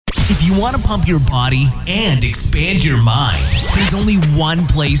If you want to pump your body and expand your mind, there's only one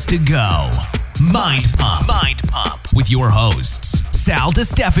place to go. Mind Pump. Mind Pump with your hosts, Sal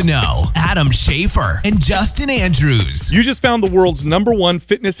DiStefano, Adam Schafer, and Justin Andrews. You just found the world's #1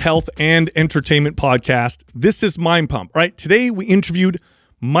 fitness, health, and entertainment podcast. This is Mind Pump, right? Today we interviewed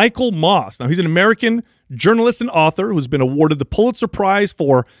Michael Moss. Now, he's an American journalist and author who's been awarded the Pulitzer Prize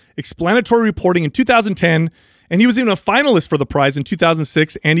for explanatory reporting in 2010, and he was even a finalist for the prize in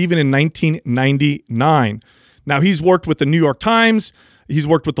 2006 and even in 1999. Now, he's worked with the New York Times, he's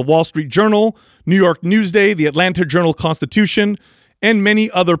worked with the Wall Street Journal, New York Newsday, the Atlanta Journal-Constitution, and many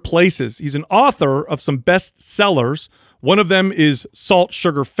other places. He's an author of some bestsellers. One of them is Salt,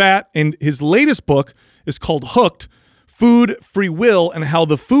 Sugar, Fat, and his latest book is called Hooked: Food, Free Will, and How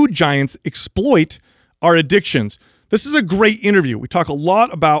the Food Giants Exploit Our Addictions. This is a great interview. We talk a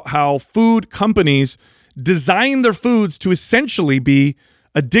lot about how food companies design their foods to essentially be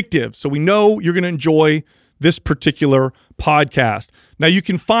addictive. So we know you're going to enjoy this particular podcast. Now, you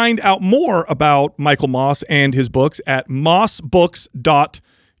can find out more about Michael Moss and his books at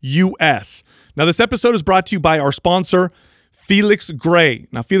mossbooks.us. Now, this episode is brought to you by our sponsor, Felix Gray.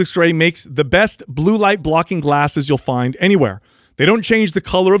 Now, Felix Gray makes the best blue light blocking glasses you'll find anywhere. They don't change the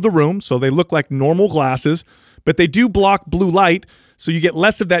color of the room, so they look like normal glasses, but they do block blue light, so you get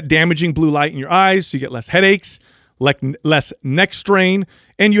less of that damaging blue light in your eyes, so you get less headaches, less neck strain,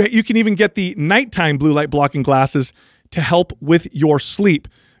 and you can even get the nighttime blue light blocking glasses to help with your sleep.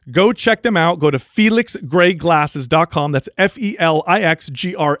 Go check them out. Go to felixgrayglasses.com. That's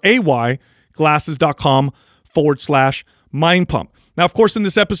FELIXGRAY glasses.com/Mind Pump. Now, of course, in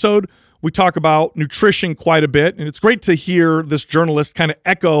this episode, we talk about nutrition quite a bit, and it's great to hear this journalist kind of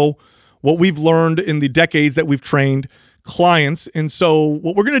echo what we've learned in the decades that we've trained clients. And so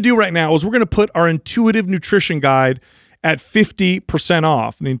what we're going to do right now is we're going to put our Intuitive Nutrition Guide at 50%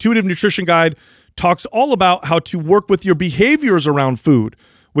 off. The Intuitive Nutrition Guide talks all about how to work with your behaviors around food,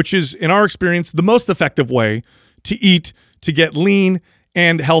 which is, in our experience, the most effective way to eat to get lean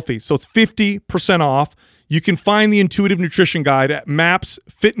and healthy. So it's 50% off. You can find the Intuitive Nutrition Guide at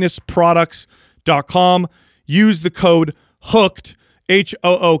mapsfitnessproducts.com. Use the code HOOKED,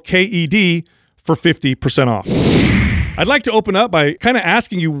 HOOKED, for 50% off. I'd like to open up by kind of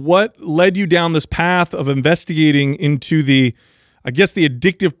asking you what led you down this path of investigating into the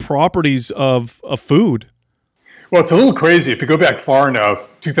addictive properties of food. Well, it's a little crazy. If you go back far enough,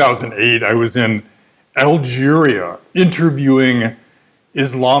 2008, I was in Algeria interviewing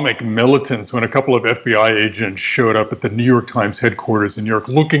Islamic militants when a couple of FBI agents showed up at the New York Times headquarters in New York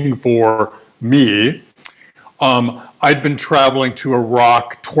looking for me. I'd been traveling to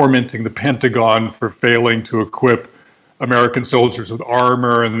Iraq, tormenting the Pentagon for failing to equip American soldiers with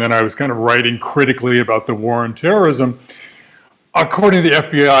armor, and then I was kind of writing critically about the war on terrorism. According to the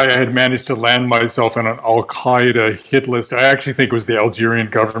FBI, I had managed to land myself on an Al-Qaeda hit list. I actually think it was the Algerian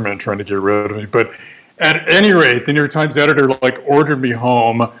government trying to get rid of me. But at any rate, the New York Times editor ordered me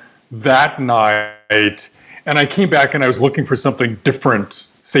home that night, and I came back and I was looking for something different,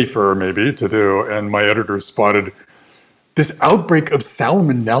 safer maybe, to do, and my editor spotted this outbreak of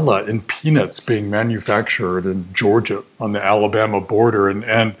salmonella in peanuts being manufactured in Georgia on the Alabama border.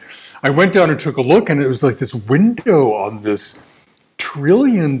 And I went down and took a look, and it was like this window on this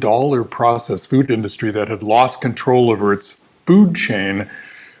trillion-dollar processed food industry that had lost control over its food chain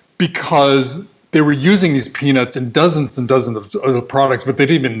because they were using these peanuts in dozens and dozens of other products, but they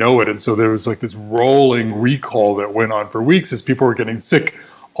didn't even know it. And so there was like this rolling recall that went on for weeks as people were getting sick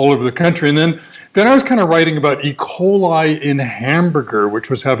all over the country. And then I was kind of writing about E. coli in hamburger, which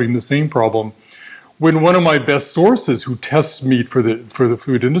was having the same problem, when one of my best sources who tests meat for the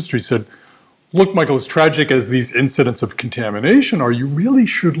food industry said, look, Michael, as tragic as these incidents of contamination are, you really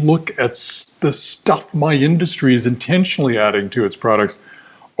should look at the stuff my industry is intentionally adding to its products,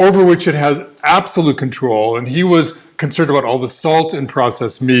 over which it has absolute control. And he was concerned about all the salt in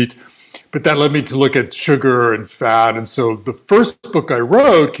processed meat, but that led me to look at sugar and fat. And so the first book I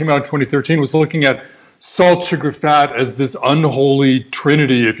wrote, came out in 2013, was looking at salt, sugar, fat as this unholy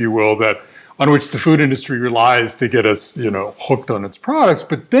trinity, if you will, that on which the food industry relies to get us, hooked on its products.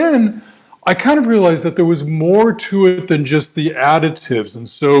 But then I kind of realized that there was more to it than just the additives. And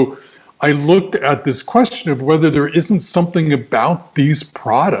so I looked at this question of whether there isn't something about these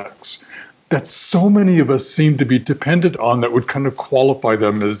products that so many of us seem to be dependent on that would kind of qualify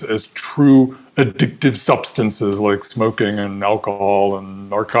them as true addictive substances like smoking and alcohol and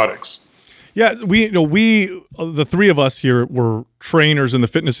narcotics. Yeah, we the three of us here were trainers in the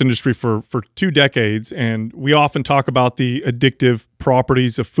fitness industry for 2 decades, and we often talk about the addictive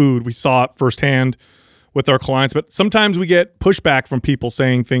properties of food. We saw it firsthand with our clients, but sometimes we get pushback from people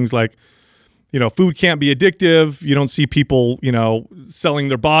saying things like, food can't be addictive. You don't see people, selling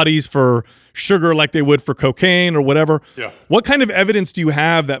their bodies for sugar like they would for cocaine or whatever. Yeah. What kind of evidence do you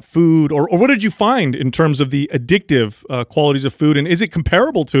have that food, or what did you find in terms of the addictive qualities of food, and is it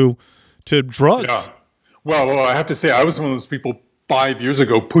comparable to drugs? Yeah. Well, I have to say, I was one of those people 5 years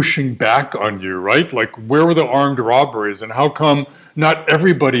ago pushing back on you, right? Like, where were the armed robberies, and how come not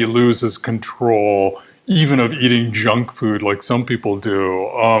everybody loses control, even of eating junk food like some people do?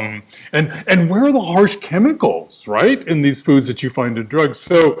 And where are the harsh chemicals, right, in these foods that you find in drugs?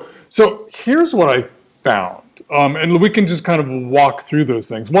 So here's what I found, and we can just kind of walk through those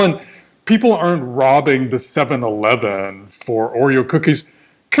things. One, people aren't robbing the 7-Eleven for Oreo cookies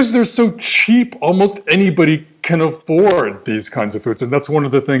because they're so cheap. Almost anybody can afford these kinds of foods, and that's one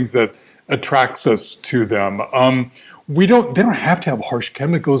of the things that attracts us to them. They don't have to have harsh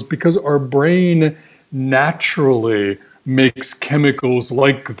chemicals because our brain naturally makes chemicals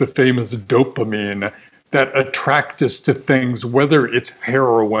like the famous dopamine that attract us to things, whether it's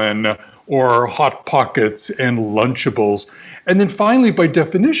heroin or Hot Pockets and Lunchables. And then finally, by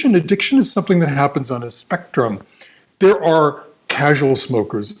definition, addiction is something that happens on a spectrum. There are casual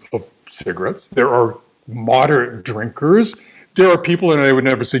smokers of cigarettes. There are moderate drinkers. There are people, and I would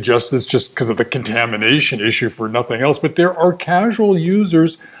never suggest this just because of the contamination issue for nothing else, but there are casual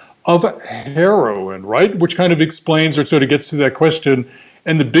users of heroin, right? Which kind of explains or sort of gets to that question.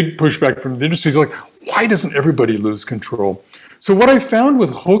 And the big pushback from the industry is like, why doesn't everybody lose control? So what I found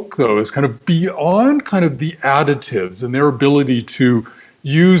with Hook, though, is kind of beyond kind of the additives and their ability to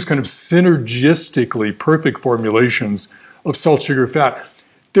use kind of synergistically perfect formulations of salt, sugar, fat,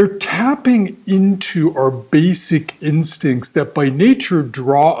 they're tapping into our basic instincts that by nature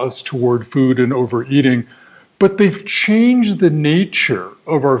draw us toward food and overeating, but they've changed the nature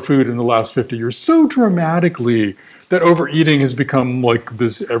of our food in the last 50 years so dramatically that overeating has become like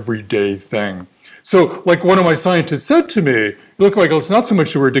this everyday thing. So like one of my scientists said to me, look, Michael, it's not so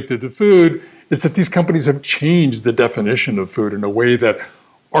much that we're addicted to food, it's that these companies have changed the definition of food in a way that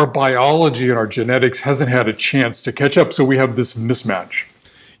our biology and our genetics hasn't had a chance to catch up. So we have this mismatch.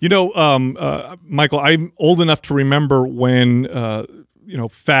 Michael, I'm old enough to remember when,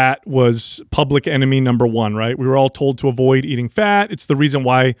 fat was public enemy number one, right? We were all told to avoid eating fat. It's the reason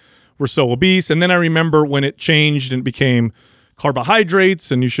why we're so obese. And then I remember when it changed and became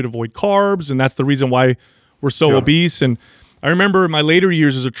carbohydrates and you should avoid carbs. And that's the reason why we're so obese. And I remember in my later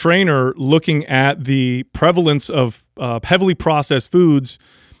years as a trainer looking at the prevalence of heavily processed foods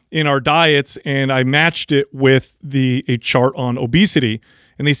in our diets, and I matched it with a chart on obesity,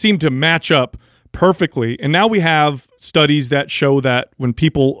 and they seem to match up perfectly. And now we have studies that show that when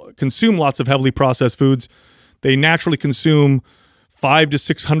people consume lots of heavily processed foods, they naturally consume 500 to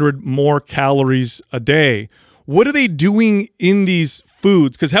 600 more calories a day. What are they doing in these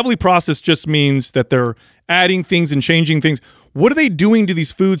foods? Because heavily processed just means that they're adding things and changing things. What are they doing to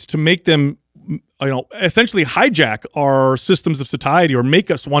these foods to make them, essentially hijack our systems of satiety or make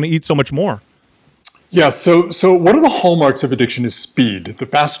us want to eat so much more? Yeah, so one of the hallmarks of addiction is speed. The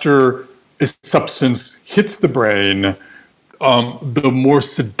faster a substance hits the brain, the more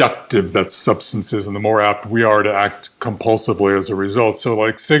seductive that substance is and the more apt we are to act compulsively as a result. So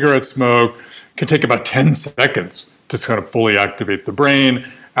like cigarette smoke can take about 10 seconds to kind of fully activate the brain.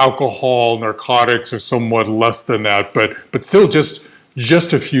 Alcohol, narcotics are somewhat less than that, but still just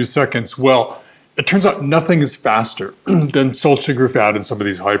a few seconds. Well, it turns out nothing is faster than salt, sugar, fat, and some of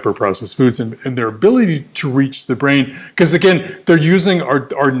these hyper-processed foods and their ability to reach the brain. Because again, they're using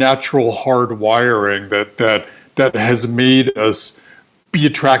our natural hard wiring that has made us be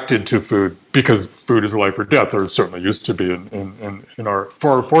attracted to food because food is life or death, or it certainly used to be for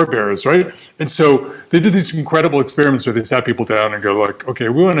our forebears, right? And so they did these incredible experiments where they sat people down and go like, okay,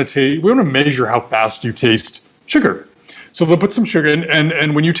 we want to measure how fast you taste sugar. So they'll put some sugar in,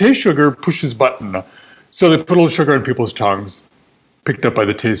 and when you taste sugar, push this button. So they put a little sugar on people's tongues, picked up by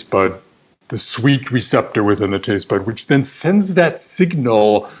the taste bud, the sweet receptor within the taste bud, which then sends that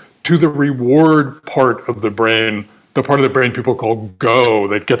signal to the reward part of the brain, the part of the brain people call go,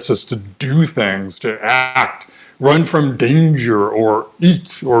 that gets us to do things, to act, run from danger, or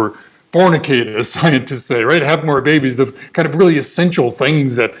eat, or fornicate, as scientists say, right? Have more babies, the kind of really essential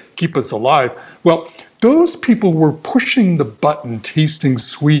things that keep us alive. Well, those people were pushing the button, tasting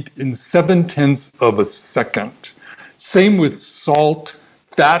sweet, in 0.7 of a second. Same with salt.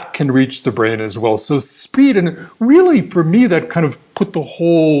 Fat can reach the brain as well. So speed, and really for me, that kind of put the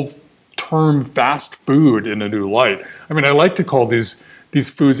whole term fast food in a new light. I mean, I like to call these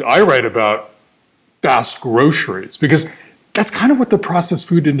foods I write about fast groceries, because that's kind of what the processed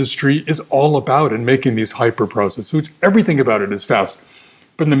food industry is all about in making these hyper-processed foods. Everything about it is fast.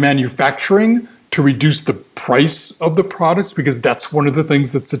 From the manufacturing to reduce the price of the products, because that's one of the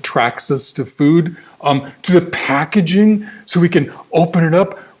things that attracts us to food, to the packaging, so we can open it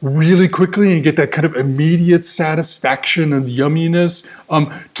up really quickly and get that kind of immediate satisfaction and yumminess,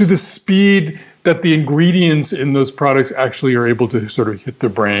 to the speed that the ingredients in those products actually are able to sort of hit the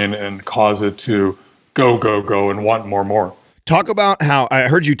brain and cause it to go, go, go and want more, more. Talk about how, I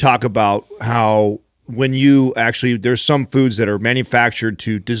heard you talk about how when you actually, there's some foods that are manufactured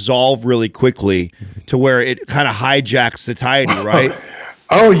to dissolve really quickly to where it kind of hijacks satiety, right?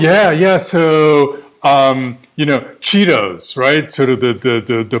 Oh, yeah. So, Cheetos, right? Sort of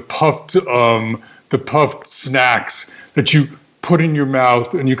the puffed snacks that you put in your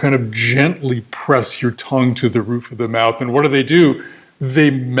mouth and you kind of gently press your tongue to the roof of the mouth. And what do?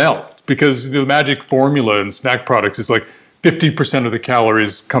 They melt, because the magic formula in snack products is like 50% of the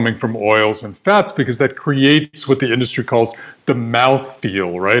calories coming from oils and fats, because that creates what the industry calls the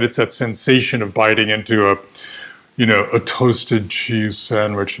mouthfeel, right? It's that sensation of biting into a toasted cheese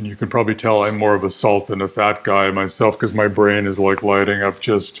sandwich. And you can probably tell I'm more of a salt than a fat guy myself, because my brain is like lighting up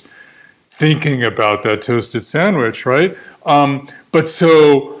just thinking about that toasted sandwich, right? But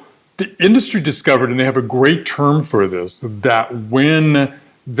so the industry discovered, and they have a great term for this, that when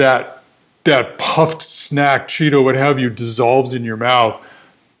that puffed snack, Cheeto, what have you, dissolves in your mouth,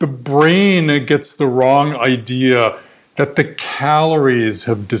 the brain gets the wrong idea that the calories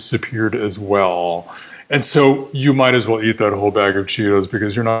have disappeared as well. And so you might as well eat that whole bag of Cheetos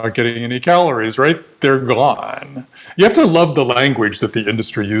because you're not getting any calories, right? They're gone. You have to love the language that the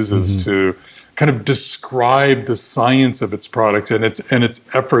industry uses to kind of describe the science of its products and its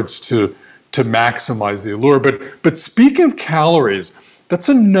efforts to maximize the allure. But speaking of calories, that's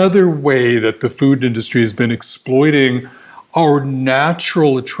another way that the food industry has been exploiting our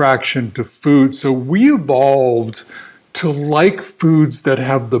natural attraction to food. So we evolved to like foods that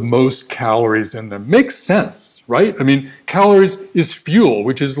have the most calories in them. Makes sense, right? I mean, calories is fuel,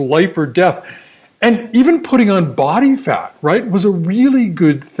 which is life or death. And even putting on body fat, right, was a really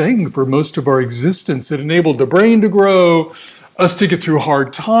good thing for most of our existence. It enabled the brain to grow, us to get through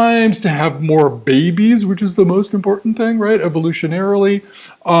hard times, to have more babies, which is the most important thing, right, evolutionarily.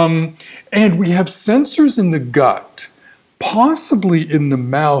 And we have sensors in the gut, possibly in the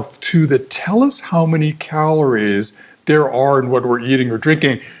mouth too, that tell us how many calories there are in what we're eating or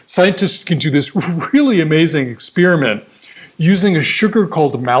drinking. Scientists can do this really amazing experiment using a sugar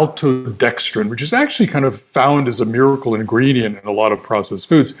called maltodextrin, which is actually kind of found as a miracle ingredient in a lot of processed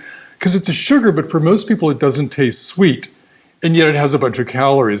foods, because it's a sugar, but for most people it doesn't taste sweet. And yet it has a bunch of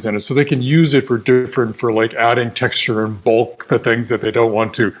calories in it. So they can use it for like adding texture and bulk to things that they don't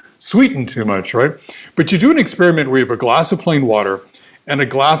want to sweeten too much, right? But you do an experiment where you have a glass of plain water and a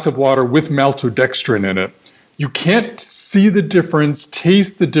glass of water with maltodextrin in it. You can't see the difference,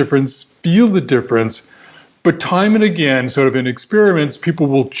 taste the difference, feel the difference, but time and again, sort of in experiments, people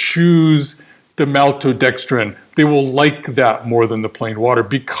will choose the maltodextrin. They will like that more than the plain water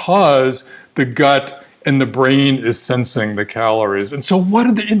because the gut and the brain is sensing the calories. And so what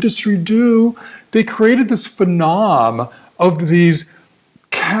did the industry do? They created this phenom of these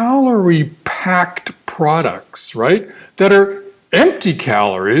calorie-packed products, right? That are empty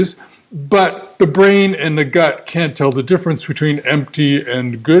calories, but the brain and the gut can't tell the difference between empty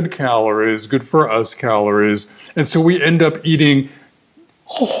and good calories, good for us calories. And so we end up eating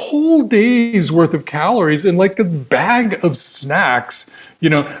a whole day's worth of calories in like a bag of snacks,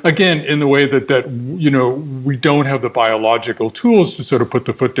 again, in the way that we don't have the biological tools to sort of put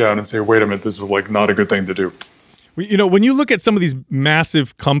the foot down and say, wait a minute, this is like not a good thing to do. When you look at some of these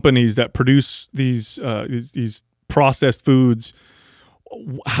massive companies that produce these processed foods,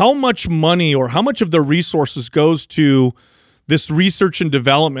 how much money or how much of their resources goes to this research and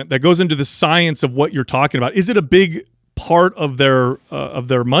development that goes into the science of what you're talking about? Is it a big part of their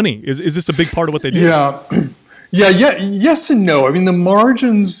money? Is this a big part of what they do? Yeah, yes and no. I mean, the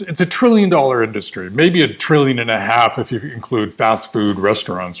margins, it's $1 trillion industry, maybe $1.5 trillion if you include fast food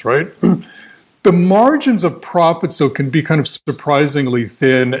restaurants, right? The margins of profits, though, can be kind of surprisingly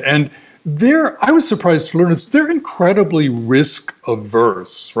thin. And I was surprised to learn they're incredibly risk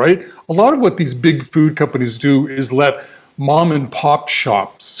averse, right? A lot of what these big food companies do is let mom and pop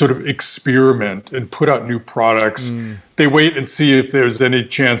shops sort of experiment and put out new products. They wait and see if there's any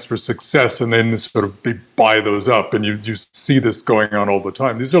chance for success, and then they buy those up. And you see this going on all the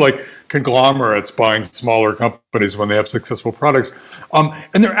time. These are like conglomerates buying smaller companies when they have successful products.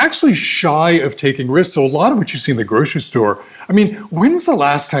 And they're actually shy of taking risks. So a lot of what you see in the grocery store, I mean, when's the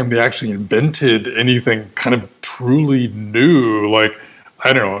last time they actually invented anything kind of truly new? Like,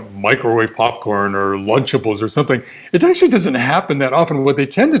 I don't know, microwave popcorn or Lunchables or something. It actually doesn't happen that often. What they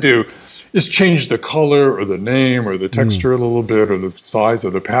tend to do is change the color or the name or the texture a little bit or the size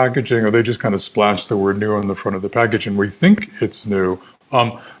of the packaging, or they just kind of splash the word new on the front of the package and we think it's new.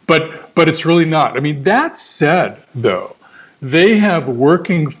 But it's really not. I mean, that said, though, they have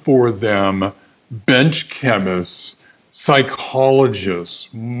working for them bench chemists, psychologists,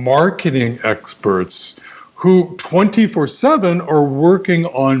 marketing experts, who 24/7 are working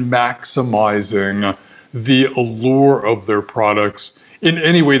on maximizing the allure of their products in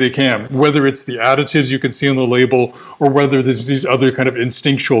any way they can, whether it's the additives you can see on the label or whether there's these other kind of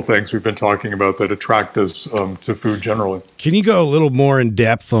instinctual things we've been talking about that attract us to food generally. Can you go a little more in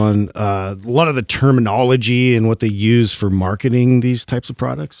depth on a lot of the terminology and what they use for marketing these types of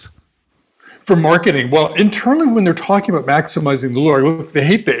products? For marketing, well, internally when they're talking about maximizing the allure, they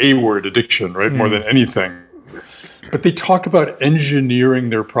hate the A word, addiction, right, more than anything. But they talk about engineering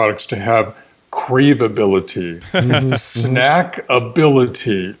their products to have craveability,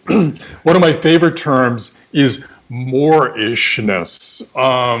 snackability. One of my favorite terms is more-ishness,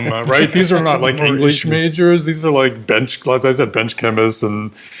 right? These are not like English majors. These are like as I said, bench chemists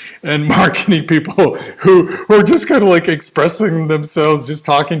and marketing people who are just kind of like expressing themselves, just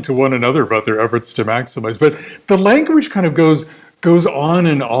talking to one another about their efforts to maximize. But the language kind of goes on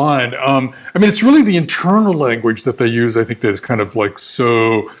and on. I mean, it's really the internal language that they use, I think, that is kind of like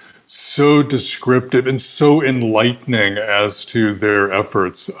so descriptive and so enlightening as to their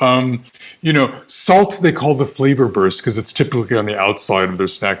efforts. Salt they call the flavor burst because it's typically on the outside of their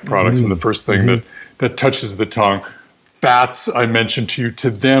snack products and the first thing that touches the tongue. Fats, I mentioned to you,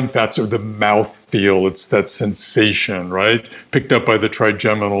 to them, fats are the mouthfeel. It's that sensation, right? Picked up by the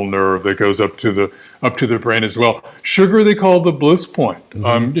trigeminal nerve that goes up to the brain as well. Sugar, they call the bliss point.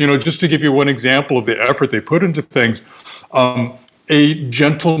 Just to give you one example of the effort they put into things, a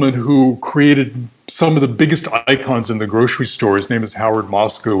gentleman who created some of the biggest icons in the grocery store, his name is Howard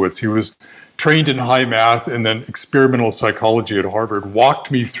Moskowitz. He was trained in high math and then experimental psychology at Harvard, walked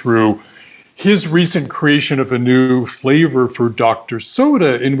me through his recent creation of a new flavor for Dr.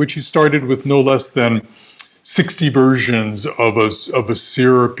 Soda, in which he started with no less than 60 versions of a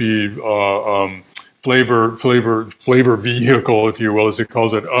syrupy flavor vehicle, if you will, as he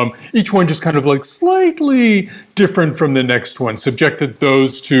calls it. Each one just kind of like slightly different from the next one. Subjected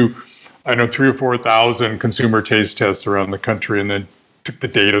those to, 3,000 or 4,000 consumer taste tests around the country, and then took the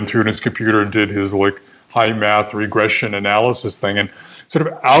data and threw it in his computer and did his like high math regression analysis thing, and sort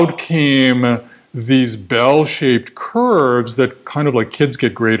of out came these bell-shaped curves that kind of like kids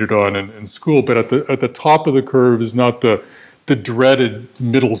get graded on in school. But at the top of the curve is not the dreaded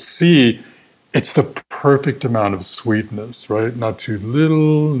middle C. It's the perfect amount of sweetness, right? Not too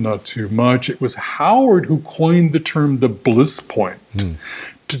little, not too much. It was Howard who coined the term the bliss point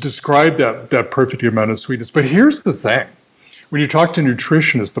to describe that perfect amount of sweetness. But here's the thing. When you talk to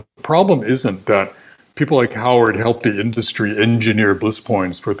nutritionists, the problem isn't that people like Howard help the industry engineer bliss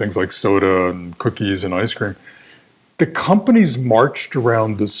points for things like soda and cookies and ice cream. The companies marched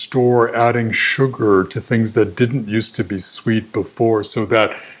around the store adding sugar to things that didn't used to be sweet before, so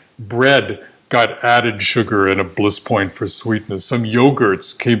that bread got added sugar and a bliss point for sweetness. Some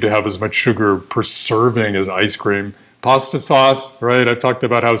yogurts came to have as much sugar per serving as ice cream. Pasta sauce, right? I've talked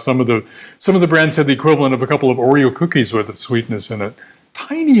about how some of the brands had the equivalent of a couple of Oreo cookies with sweetness in it.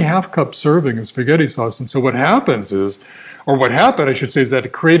 Tiny half-cup serving of spaghetti sauce. And so what happened, I should say, is that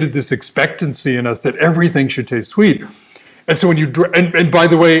it created this expectancy in us that everything should taste sweet. And so when you, and by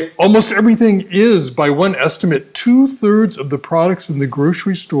the way, almost everything is, by one estimate, 2/3 of the products in the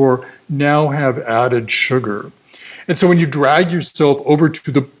grocery store now have added sugar. And so when you drag yourself over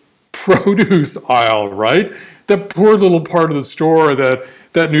to the produce aisle, right? That poor little part of the store that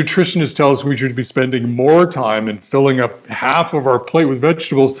nutritionists tell us we should be spending more time in filling up half of our plate with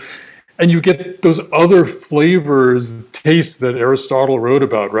vegetables. And you get those other flavors, tastes that Aristotle wrote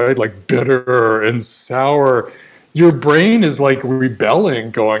about, right? Like bitter and sour. Your brain is like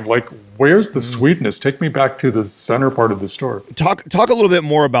rebelling, going like, where's the sweetness? Take me back to the center part of the store. Talk a little bit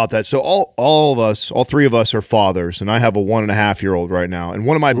more about that. So all of us, all three of us are fathers, and I have a 1.5-year-old right now. And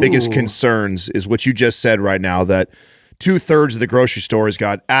one of my biggest concerns is what you just said right now, that 2/3 of the grocery store has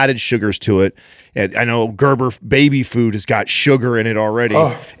got added sugars to it. And I know Gerber baby food has got sugar in it already.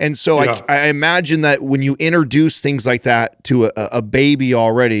 And so yeah. I imagine that when you introduce things like that to a baby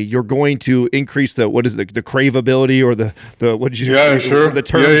already, you're going to increase the craveability, or the what did you sure. the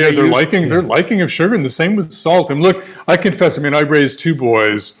terms they they're use? they're liking of sugar, and the same with salt. And look, I confess, I mean, I raised 2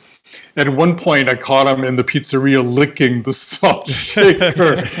 boys. At one point, I caught them in the pizzeria licking the salt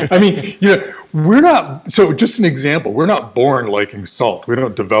shaker. I mean, we're not. So, just an example: we're not born liking salt. We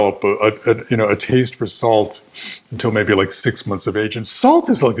don't develop a taste for salt until maybe like 6 months of age. And salt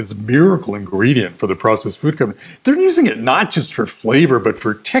is like this miracle ingredient for the processed food company. They're using it not just for flavor, but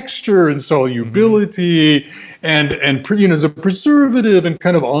for texture and solubility, and as a preservative, and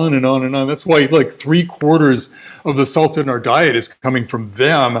kind of on and on and on. That's why like 3/4 of the salt in our diet is coming from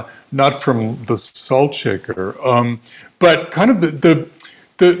them, not from the salt shaker. But kind of the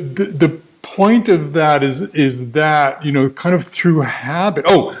point of that is that, kind of through habit.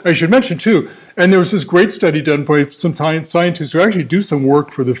 Oh, I should mention too, and there was this great study done by some scientists who actually do some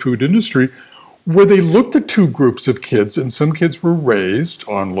work for the food industry, where they looked at 2 groups of kids, and some kids were raised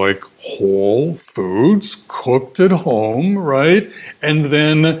on like whole foods cooked at home, right? And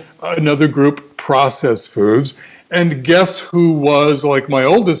then another group, processed foods. And guess who was, like my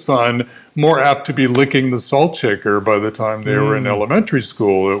oldest son, more apt to be licking the salt shaker by the time they were in elementary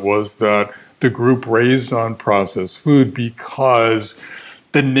school? It was that the group raised on processed food, because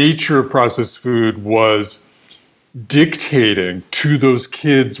the nature of processed food was dictating to those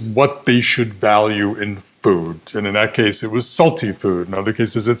kids what they should value in food. And in that case, it was salty food. In other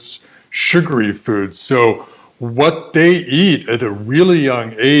cases, it's sugary food. So what they eat at a really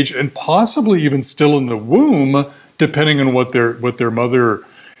young age, and possibly even still in the womb, depending on what their mother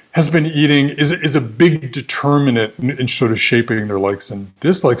has been eating, is a big determinant in sort of shaping their likes and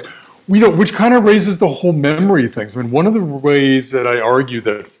dislikes. Which kind of raises the whole memory things. I mean, one of the ways that I argue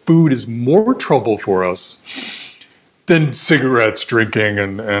that food is more trouble for us than cigarettes, drinking,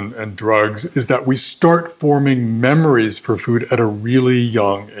 and drugs is that we start forming memories for food at a really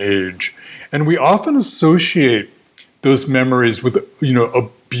young age. And we often associate those memories with, a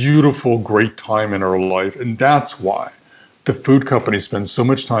beautiful, great time in our life. And that's why the food companies spend so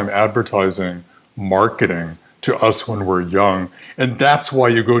much time advertising, marketing to us when we're young. And that's why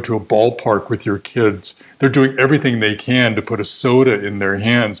you go to a ballpark with your kids. They're doing everything they can to put a soda in their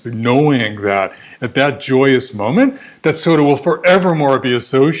hands, but knowing that at that joyous moment, that soda will forevermore be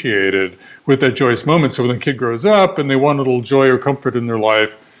associated with that joyous moment. So when the kid grows up and they want a little joy or comfort in their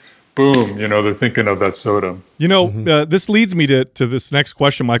life, boom, they're thinking of that soda. This leads me to this next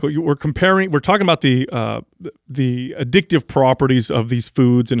question, Michael. We're talking about the addictive properties of these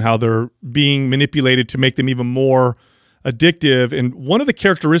foods and how they're being manipulated to make them even more addictive. And one of the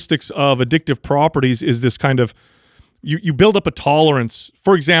characteristics of addictive properties is this kind of, you build up a tolerance.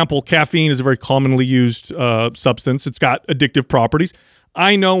 For example, caffeine is a very commonly used substance. It's got addictive properties.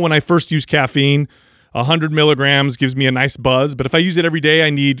 I know when I first use caffeine, 100 milligrams gives me a nice buzz, but if I use it every day, I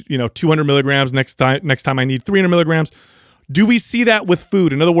need 200 milligrams. Next time I need 300 milligrams. Do we see that with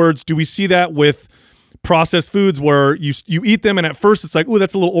food? In other words, do we see that with processed foods where you eat them and at first it's like, oh,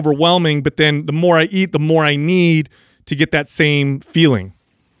 that's a little overwhelming, but then the more I eat, the more I need to get that same feeling?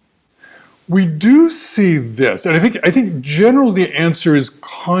 We do see this, and I think generally the answer is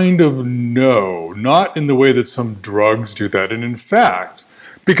kind of no, not in the way that some drugs do that. And in fact,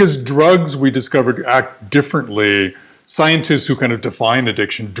 because drugs, we discovered, act differently, scientists who kind of define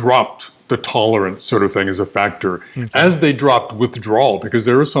addiction dropped the tolerance sort of thing as a factor, as they dropped withdrawal, because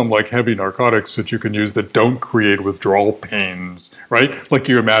there are some like heavy narcotics that you can use that don't create withdrawal pains, right? Like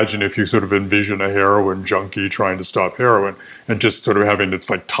you imagine if you sort of envision a heroin junkie trying to stop heroin and just sort of having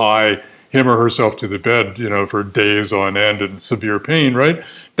to like tie him or herself to the bed, for days on end in severe pain, right?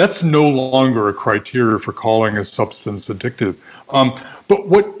 That's no longer a criteria for calling a substance addictive. But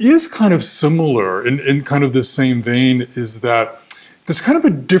what is kind of similar in kind of the same vein is that there's kind of a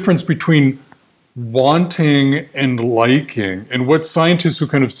difference between wanting and liking. And what scientists who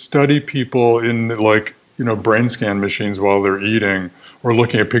kind of study people in brain scan machines while they're eating or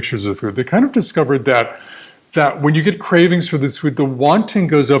looking at pictures of food, they kind of discovered that when you get cravings for this food, the wanting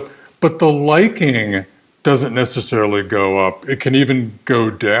goes up, but the liking doesn't necessarily go up. It can even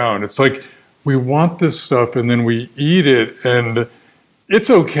go down. It's like we want this stuff and then we eat it and it's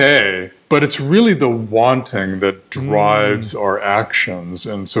okay, but it's really the wanting that drives our actions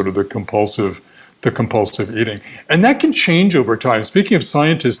and sort of the compulsive eating. And that can change over time. Speaking of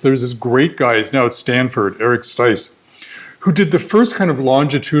scientists, there's this great guy, he's now at Stanford, Eric Stice, who did the first kind of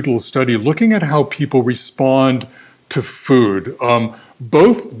longitudinal study looking at how people respond to food,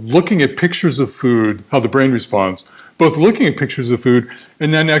 both looking at pictures of food, how the brain responds, both looking at pictures of food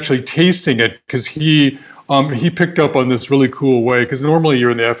and then actually tasting it, because he picked up on this really cool way, because normally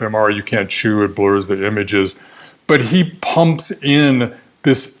you're in the fMRI, you can't chew, it blurs the images, but he pumps in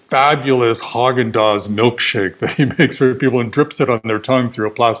this fabulous Haagen-Dazs milkshake that he makes for people and drips it on their tongue through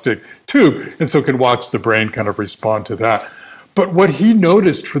a plastic tube, and so can watch the brain kind of respond to that. But what he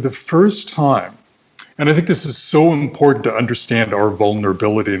noticed for the first time, and I think this is so important to understand our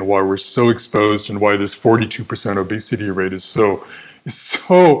vulnerability and why we're so exposed and why this 42% obesity rate is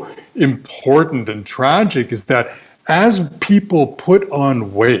so important and tragic, is that as people put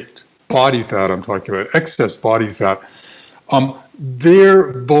on weight, body fat I'm talking about, excess body fat,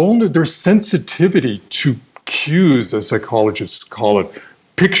 their sensitivity to cues, as psychologists call it,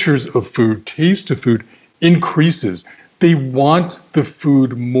 pictures of food, taste of food, increases. They want the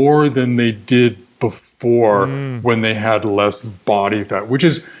food more than they did before when they had less body fat, which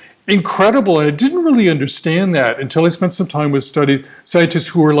is incredible. And I didn't really understand that until I spent some time with scientists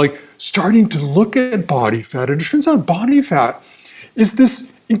who were like starting to look at body fat. And it turns out body fat is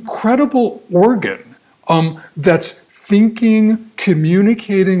this incredible organ that's thinking,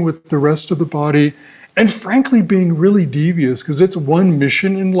 communicating with the rest of the body, and frankly being really devious, because its one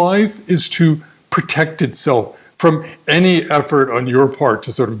mission in life is to protect itself from any effort on your part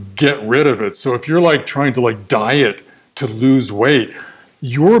to sort of get rid of it. So if you're like trying to like diet to lose weight,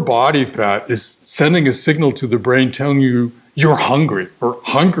 your body fat is sending a signal to the brain telling you you're hungry, or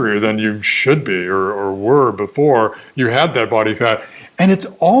hungrier than you should be or were before you had that body fat. And it's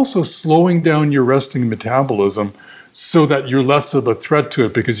also slowing down your resting metabolism so that you're less of a threat to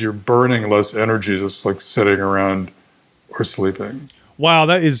it, because you're burning less energy just like sitting around or sleeping. Wow,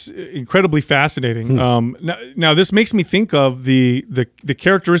 that is incredibly fascinating. Now, this makes me think of the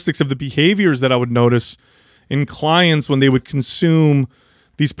characteristics of the behaviors that I would notice in clients when they would consume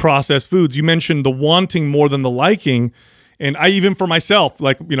these processed foods. You mentioned the wanting more than the liking, and I even for myself,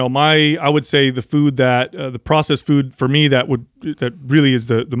 like I would say the food that the processed food for me that really is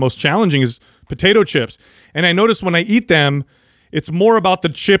the most challenging is potato chips. And I notice when I eat them, it's more about the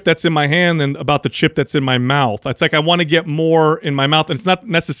chip that's in my hand than about the chip that's in my mouth. It's like I want to get more in my mouth, and it's not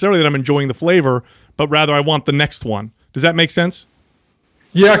necessarily that I'm enjoying the flavor, but rather I want the next one. Does that make sense?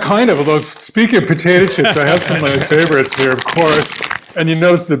 Yeah, kind of. Although speaking of potato chips, I have some of my favorites here, of course. And you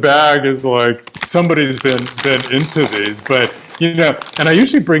notice the bag is like somebody's been into these, but and I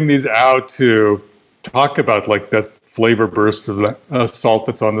usually bring these out to talk about like that flavor burst of the salt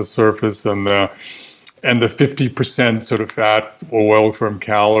that's on the surface and the 50% sort of fat oil from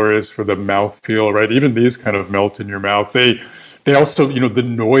calories for the mouthfeel, right? Even these kind of melt in your mouth. They also, the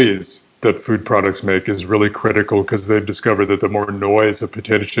noise that food products make is really critical, because they've discovered that the more noise a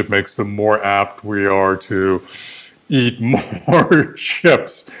potato chip makes, the more apt we are to eat more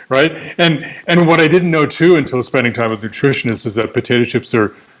chips, right? And what I didn't know too until spending time with nutritionists is that potato chips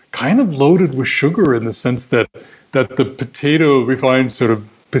are kind of loaded with sugar, in the sense that the refined sort of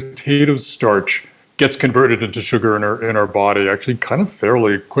potato starch gets converted into sugar in our body actually kind of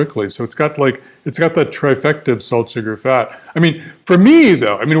fairly quickly. So it's got that trifecta of salt, sugar, fat. I mean, for me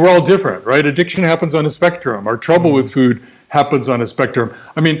though, we're all different, right? Addiction happens on a spectrum. Our trouble with food happens on a spectrum.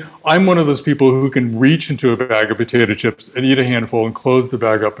 I'm one of those people who can reach into a bag of potato chips and eat a handful and close the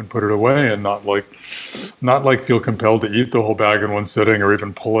bag up and put it away, and not feel compelled to eat the whole bag in one sitting or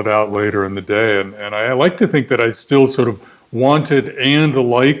even pull it out later in the day. And I like to think that I still sort of want it and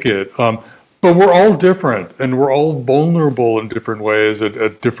like it. But we're all different, and we're all vulnerable in different ways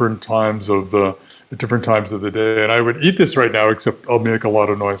at different times of the day. And I would eat this right now, except I'll make a lot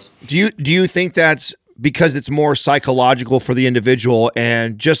of noise. Do you think that's because it's more psychological for the individual,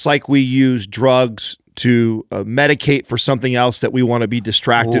 and just like we use drugs to medicate for something else that we want to be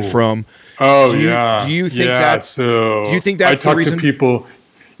distracted from? Oh, do you think that's so do you think that's I the reason? talk to people.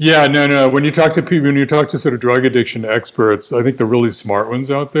 Yeah, no. When you talk to sort of drug addiction experts, I think the really smart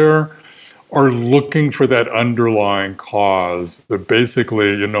ones out there are looking for that underlying cause. They're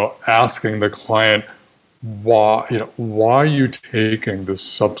basically, asking the client, why are you taking this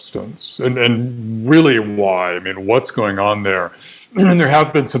substance? And really why? What's going on there? And there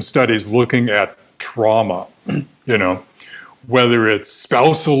have been some studies looking at trauma, whether it's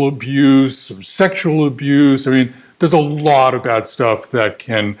spousal abuse or sexual abuse. There's a lot of bad stuff that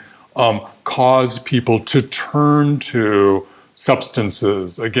can cause people to turn to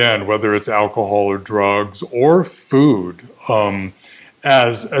substances, again, whether it's alcohol or drugs or food,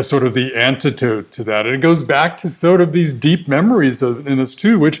 as sort of the antidote to that. And it goes back to sort of these deep memories in us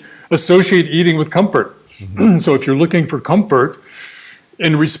too, which associate eating with comfort. Mm-hmm. So if you're looking for comfort,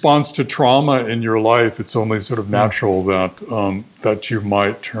 in response to trauma in your life, it's only sort of natural that you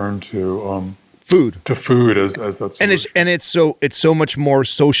might turn to food as that solution. And it's so much more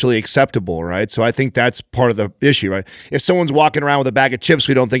socially acceptable, right? So I think that's part of the issue, right? If someone's walking around with a bag of chips,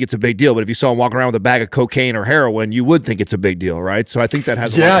 we don't think it's a big deal. But if you saw him walking around with a bag of cocaine or heroin, you would think it's a big deal, right? So I think that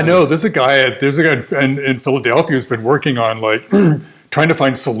has. There's a guy in Philadelphia who's been working on like trying to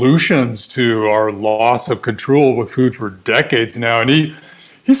find solutions to our loss of control with food for decades now, and he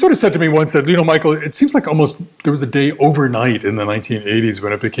sort of said to me once that, Michael, it seems like almost there was a day overnight in the 1980s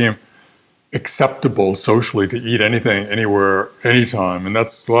when it became acceptable socially to eat anything, anywhere, anytime. And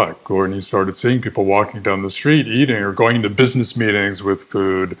that's like when you started seeing people walking down the street eating or going to business meetings with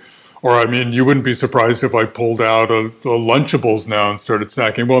food. Or, I mean, you wouldn't be surprised if I pulled out a Lunchables now and started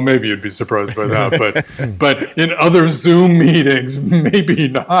snacking. Well, maybe you'd be surprised by that. But in other Zoom meetings, maybe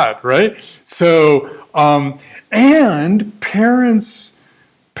not, right? So, and parents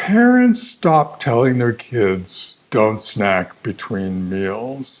stop telling their kids, don't snack between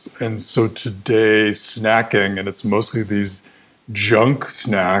meals. And so today, snacking, and it's mostly these junk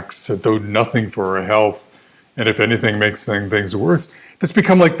snacks that do nothing for our health, and if anything makes things worse, it's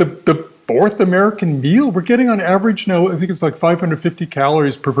become like the fourth American meal. We're getting on average now, I think it's like 550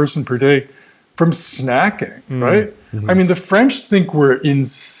 calories per person per day from snacking, right? Mm-hmm. I mean, the French think we're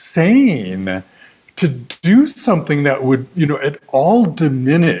insane to do something that would, at all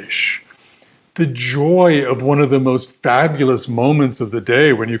diminish the joy of one of the most fabulous moments of the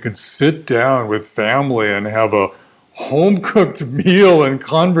day when you can sit down with family and have a home-cooked meal and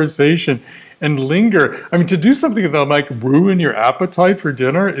conversation and linger. I mean, to do something that might ruin your appetite for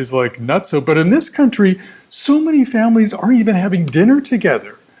dinner is like nutso. But in this country, so many families aren't even having dinner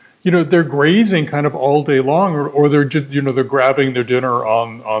together. They're grazing kind of all day long, or they're just, they're grabbing their dinner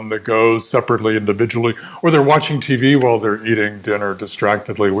on the go separately, individually, or they're watching TV while they're eating dinner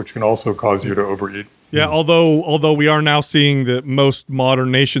distractedly, which can also cause you to overeat. Yeah, although we are now seeing that most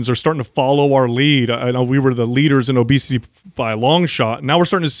modern nations are starting to follow our lead. I know we were the leaders in obesity by a long shot. Now we're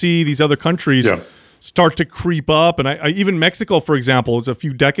starting to see these other countries start to creep up. And I even Mexico, for example, was a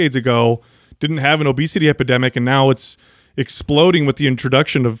few decades ago, didn't have an obesity epidemic, and now it's exploding with the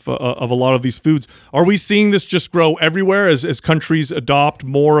introduction of a lot of these foods. Are we seeing this just grow everywhere as countries adopt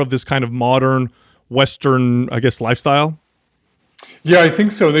more of this kind of modern Western, I guess, lifestyle? Yeah, I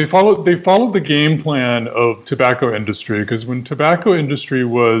think so. They followed the game plan of tobacco industry, because when tobacco industry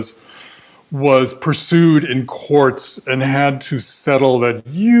was pursued in courts and had to settle that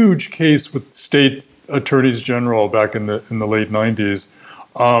huge case with state attorneys general back in the late 90s,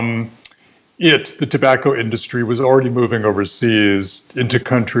 the tobacco industry was already moving overseas into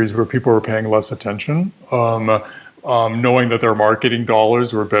countries where people were paying less attention, knowing that their marketing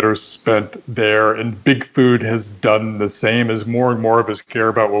dollars were better spent there. And Big Food has done the same as more and more of us care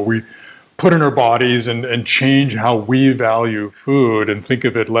about what we put in our bodies and change how we value food and think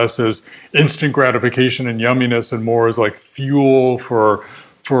of it less as instant gratification and yumminess and more as like fuel for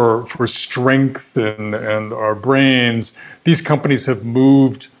strength and our brains. These companies have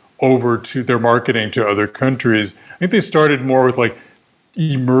moved over to their marketing to other countries. I think they started more with like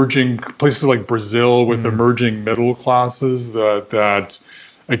emerging places like Brazil with emerging middle classes that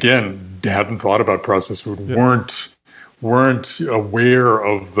again hadn't thought about processed food, weren't aware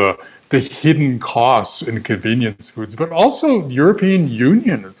of the hidden costs in convenience foods, but also European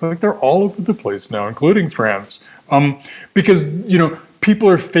Union. It's like they're all over the place now, including France, because people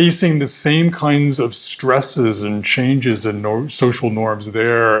are facing the same kinds of stresses and changes in social norms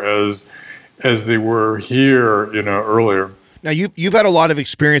there as they were here, earlier. Now, you've had a lot of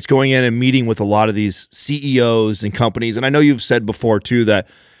experience going in and meeting with a lot of these CEOs and companies, and I know you've said before too that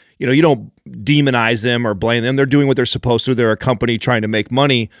you don't demonize them or blame them. They're doing what they're supposed to. They're a company trying to make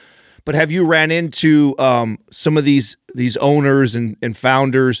money. But have you ran into some of these owners and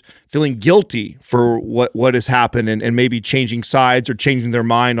founders feeling guilty for what has happened and maybe changing sides or changing their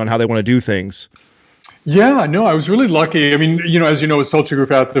mind on how they want to do things? Yeah, no, I was really lucky. I mean, as you know, with Culture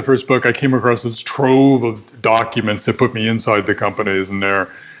Group Out, the first book, I came across this trove of documents that put me inside the companies and their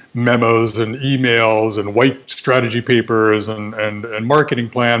memos and emails and white strategy papers and marketing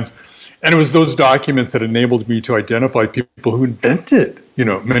plans. And it was those documents that enabled me to identify people who invented,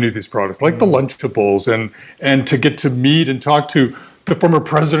 many of these products, like the Lunchables, and to get to meet and talk to the former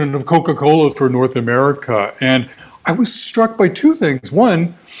president of Coca-Cola for North America. And I was struck by two things.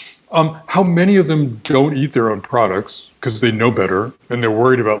 One, how many of them don't eat their own products because they know better and they're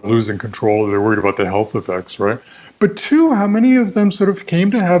worried about losing control, or they're worried about the health effects, right? But two, how many of them sort of came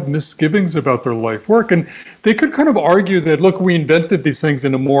to have misgivings about their life work. And they could kind of argue that, look, we invented these things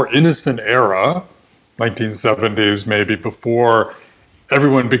in a more innocent era, 1970s maybe, before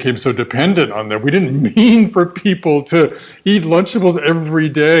everyone became so dependent on them. We didn't mean for people to eat Lunchables every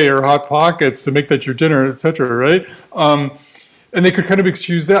day or Hot Pockets to make that your dinner, etc., right? And they could kind of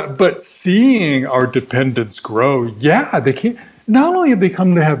excuse that. But seeing our dependence grow, they can't. Not only have they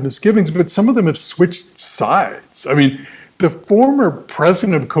come to have misgivings, but some of them have switched sides. I mean, the former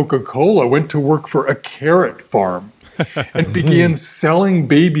president of Coca-Cola went to work for a carrot farm and began selling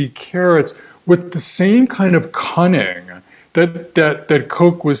baby carrots with the same kind of cunning that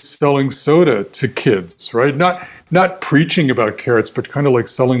Coke was selling soda to kids, right? Not preaching about carrots, but kind of like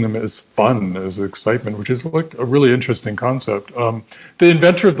selling them as fun, as excitement, which is like a really interesting concept. The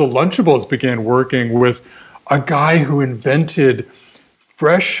inventor of the Lunchables began working with a guy who invented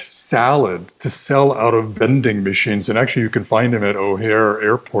fresh salad to sell out of vending machines. And actually, you can find him at O'Hare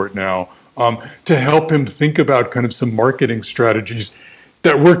Airport now, to help him think about kind of some marketing strategies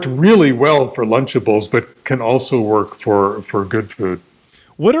that worked really well for Lunchables, but can also work for good food.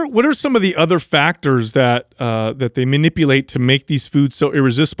 What are some of the other factors that they manipulate to make these foods so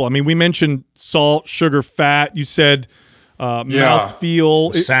irresistible? I mean, we mentioned salt, sugar, fat. You said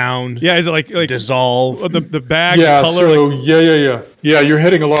mouthfeel, sound. Is it like dissolve the bag? Yeah. Color, so you're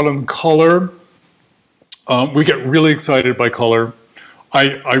hitting a lot on color. We get really excited by color.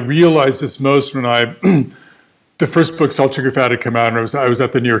 I realized this most when the first book, Salt, Sugar, Fat, had come out, and I was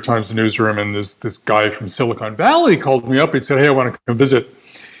at the New York Times newsroom, and this guy from Silicon Valley called me up and said, "Hey, I want to come visit.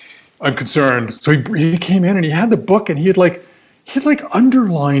 I'm concerned." So he came in and he had the book, and he had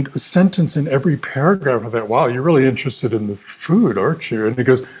underlined a sentence in every paragraph. I thought, wow, you're really interested in the food, aren't you? And he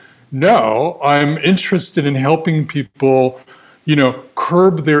goes, no, I'm interested in helping people,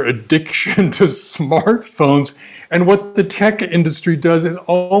 curb their addiction to smartphones. And what the tech industry does is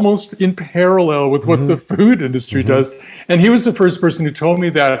almost in parallel with what the food industry does. And he was the first person who told me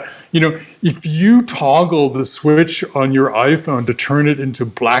that, if you toggle the switch on your iPhone to turn it into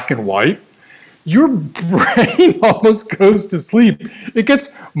black and white, your brain almost goes to sleep. It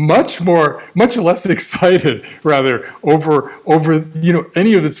gets much less excited, rather, over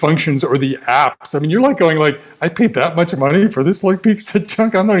any of its functions or the apps. I mean, you're going I paid that much money for this piece of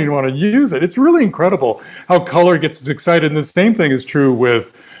junk. I don't even want to use it. It's really incredible how color gets us excited. And the same thing is true with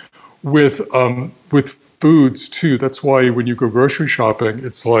foods too. That's why when you go grocery shopping,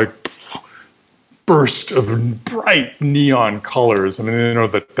 it's like burst of bright neon colors. I mean,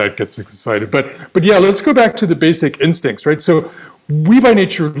 that gets excited. But yeah, let's go back to the basic instincts, right? So we by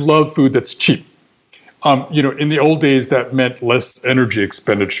nature love food that's cheap. In the old days, that meant less energy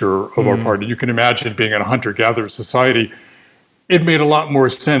expenditure of our part. You can imagine being in a hunter-gatherer society. It made a lot more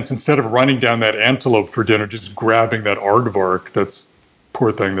sense, instead of running down that antelope for dinner, just grabbing that aardvark, that's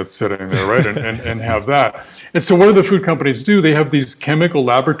poor thing that's sitting there, right? and have that. And so what do the food companies do? They have these chemical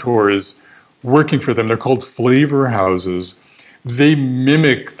laboratories working for them. They're called flavor houses. They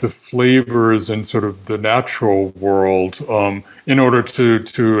mimic the flavors in sort of the natural world in order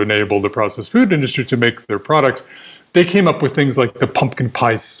to enable the processed food industry to make their products. They came up with things like the pumpkin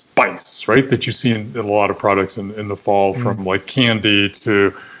pie spice, right, that you see in a lot of products in the fall, from like candy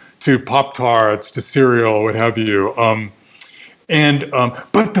to Pop-Tarts to cereal, what have you.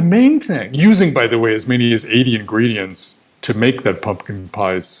 But the main thing, using, by the way, as many as 80 ingredients to make that pumpkin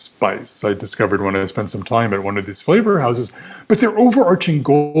pie spice, I discovered when I spent some time at one of these flavor houses. But their overarching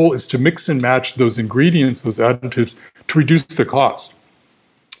goal is to mix and match those ingredients, those additives, to reduce the cost.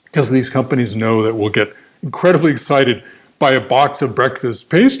 Because these companies know that we'll get incredibly excited by a box of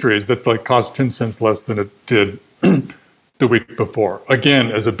breakfast pastries that cost 10 cents less than it did the week before.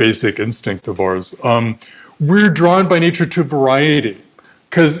 Again, as a basic instinct of ours. We're drawn by nature to variety,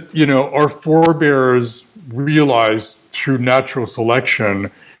 because our forebears realized through natural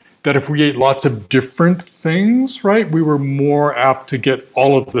selection that if we ate lots of different things, right, we were more apt to get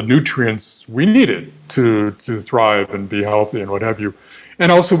all of the nutrients we needed to thrive and be healthy and what have you.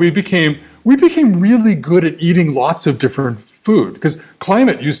 And also we became really good at eating lots of different food, because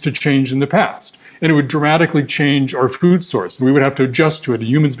climate used to change in the past, and it would dramatically change our food source. We would have to adjust to it. And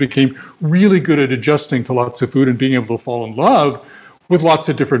humans became really good at adjusting to lots of food and being able to fall in love with lots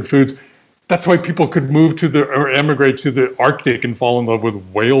of different foods. That's why people could move or emigrate to the Arctic and fall in love with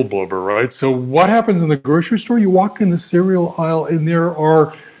whale blubber, right? So what happens in the grocery store? You walk in the cereal aisle and there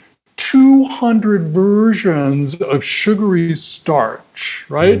are 200 versions of sugary starch,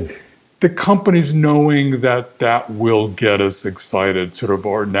 right? The companies knowing that will get us excited, sort of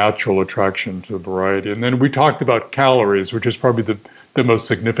our natural attraction to variety. And then we talked about calories, which is probably the most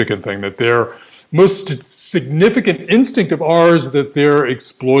significant thing, that they're most significant instinct of ours that they're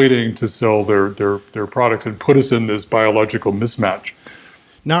exploiting to sell their products and put us in this biological mismatch.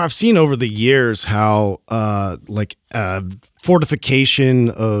 Now, I've seen over the years how fortification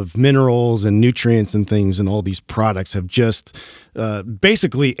of minerals and nutrients and things and all these products have just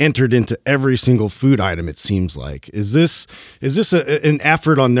basically entered into every single food item, it seems like. Is this an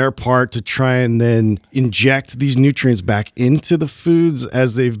effort on their part to try and then inject these nutrients back into the foods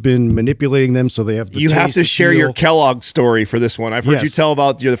as they've been manipulating them so they have the You taste, have to the share feel? your Kellogg story for this one. I've heard you Yes. tell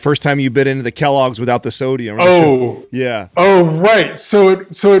about the first time you bit into the Kellogg's without the sodium. Yeah. Oh, right. So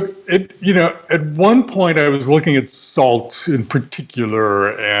it at one point I was looking at salt in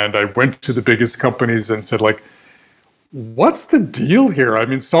particular, and I went to the biggest companies and said, like, what's the deal here? I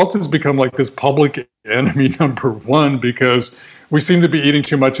mean, salt has become like this public enemy number one because we seem to be eating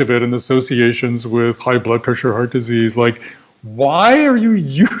too much of it in associations with high blood pressure, heart disease. Like, why are you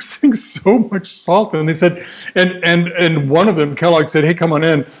using so much salt? And they said, and one of them, Kellogg, said, hey, come on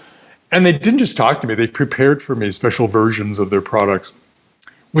in. And they didn't just talk to me, they prepared for me special versions of their products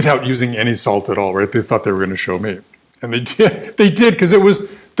without using any salt at all, right? They thought they were going to show me. And they did, because it was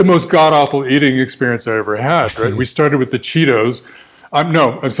the most god-awful eating experience I ever had, right? We started with the Cheetos.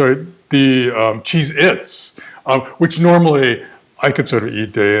 The Cheez-Its, which normally I could sort of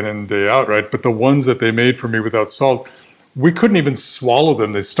eat day in and day out, right? But the ones that they made for me without salt, we couldn't even swallow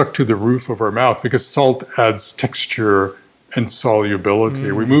them. They stuck to the roof of our mouth because salt adds texture and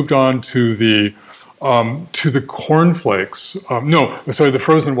solubility. We moved on to the cornflakes. The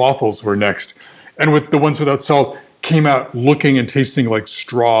frozen waffles were next. And with the ones without salt, came out looking and tasting like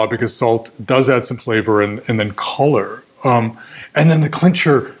straw because salt does add some flavor and then color. And then the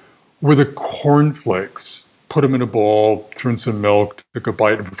clincher were the cornflakes. Put them in a bowl, threw in some milk, took a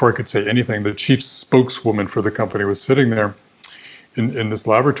bite, and before I could say anything, the chief spokeswoman for the company was sitting there in this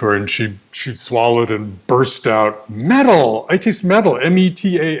laboratory, and she swallowed and burst out, metal! I taste metal,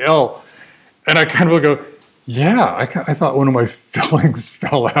 metal. And I kind of go, yeah, I thought one of my fillings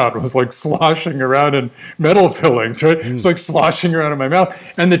fell out. It was like sloshing around in metal fillings, right? It's like sloshing around in my mouth.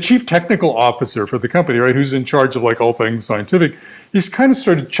 And the chief technical officer for the company, right, who's in charge of like all things scientific, he's kind of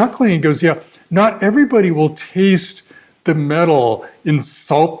started chuckling and goes, yeah, not everybody will taste the metal in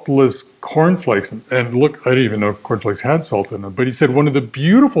saltless cornflakes. And look, I didn't even know cornflakes had salt in them. But he said one of the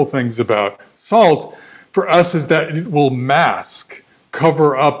beautiful things about salt for us is that it will mask,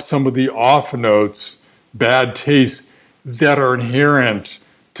 cover up some of the off notes, bad taste that are inherent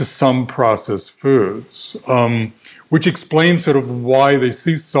to some processed foods, which explains sort of why they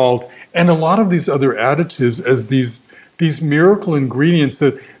see salt and a lot of these other additives as these miracle ingredients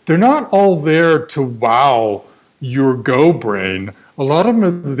that they're not all there to wow your go brain. A lot of them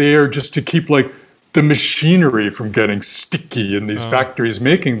are there just to keep like the machinery from getting sticky in these factories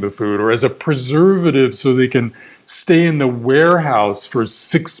making the food, or as a preservative so they can stay in the warehouse for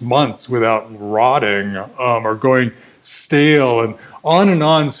 6 months without rotting or going stale, and on and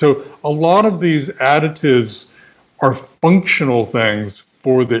on. So a lot of these additives are functional things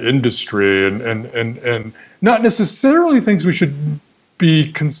for the industry and not necessarily things we should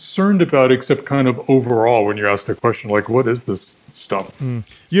be concerned about, except kind of overall when you ask the question, like, what is this stuff?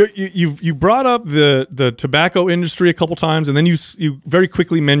 You brought up the tobacco industry a couple times, and then you very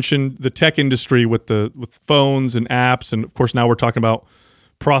quickly mentioned the tech industry with phones and apps, and of course now we're talking about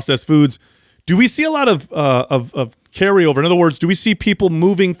processed foods. Do we see a lot of carryover? In other words, do we see people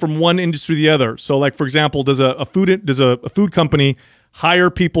moving from one industry to the other? So, like for example, does a food company hire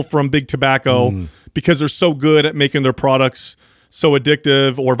people from big tobacco because they're so good at making their products so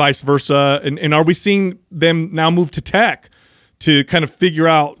addictive, or vice versa? And are we seeing them now move to tech to kind of figure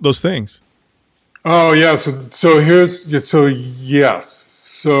out those things? Oh yeah. So yes.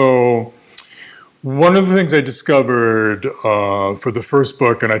 So one of the things I discovered for the first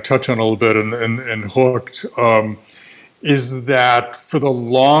book, and I touch on a little bit in Hooked, is that for the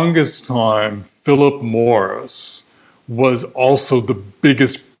longest time, Philip Morris was also the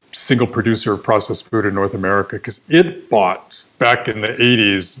biggest single producer of processed food in North America, because it bought, back in the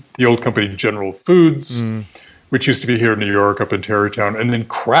 80s, the old company General Foods, which used to be here in New York up in Tarrytown, and then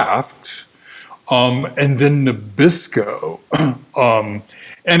Kraft, and then Nabisco.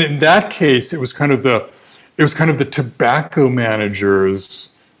 And in that case, it was kind of the tobacco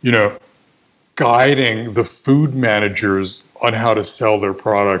managers, guiding the food managers on how to sell their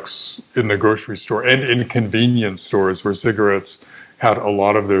products in the grocery store and in convenience stores where cigarettes had a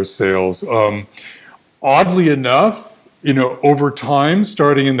lot of their sales. Oddly enough, over time,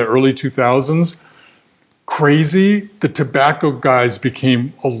 starting in the early 2000s, the tobacco guys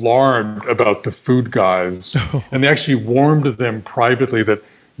became alarmed about the food guys. And they actually warned them privately that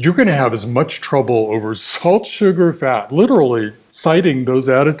you're going to have as much trouble over salt, sugar, fat, literally citing those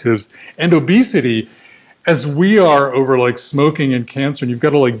additives, and obesity as we are over like smoking and cancer. And you've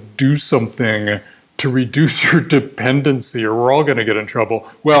got to like do something to reduce your dependency or we're all going to get in trouble.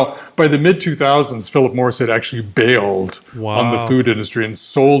 Well, by the mid-2000s, Philip Morris had actually bailed on the food industry and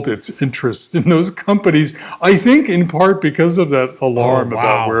sold its interest in those companies, I think in part because of that alarm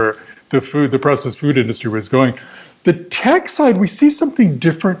about where the processed food industry was going. The tech side, we see something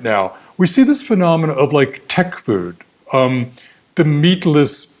different now. We see this phenomenon of like tech food, the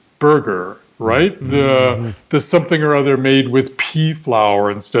meatless burger, right? The something or other made with pea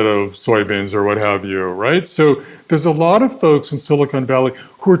flour instead of soybeans or what have you, right? So there's a lot of folks in Silicon Valley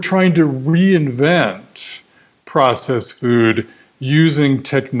who are trying to reinvent processed food using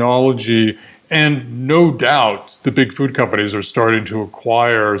technology. And no doubt the big food companies are starting to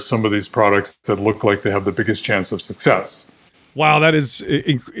acquire some of these products that look like they have the biggest chance of success. Wow, that is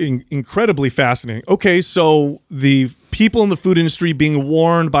incredibly fascinating. Okay, so the people in the food industry being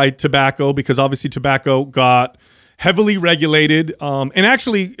warned by tobacco, because obviously tobacco got heavily regulated. And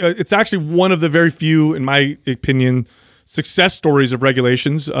actually, it's actually one of the very few, in my opinion, success stories of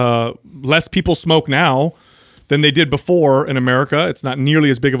regulations. Less people smoke now than they did before in America. It's not nearly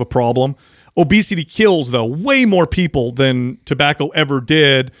as big of a problem. Obesity kills, though, way more people than tobacco ever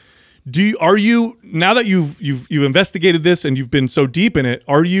did. Are you, now that you've investigated this and you've been so deep in it,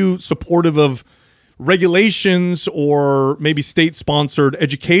 are you supportive of regulations or maybe state-sponsored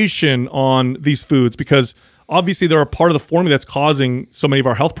education on these foods? Because obviously they're a part of the formula that's causing so many of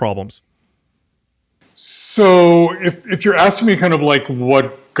our health problems. So if you're asking me kind of like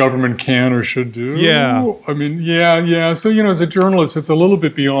what government can or should do, I mean, yeah. So, as a journalist, it's a little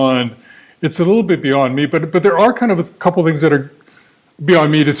bit beyond me, but there are kind of a couple things that are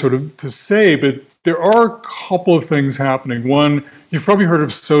beyond me to say, but there are a couple of things happening. One, you've probably heard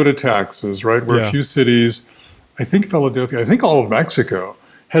of soda taxes, right? Where a few cities, I think Philadelphia, I think all of Mexico,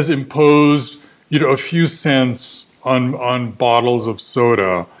 has imposed, a few cents on bottles of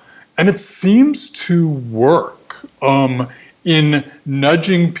soda. And it seems to work in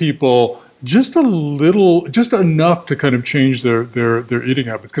nudging people just a little, just enough to kind of change their eating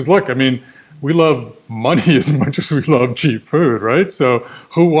habits. Because look, I mean, we love money as much as we love cheap food, right? So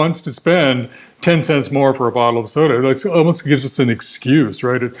who wants to spend 10 cents more for a bottle of soda? It almost gives us an excuse,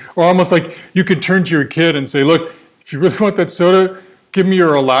 right? Or almost like you could turn to your kid and say, look, if you really want that soda, give me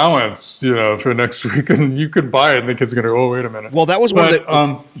your allowance, for next week, and you can buy it. And the kid's going to go, oh, wait a minute. Well, that was one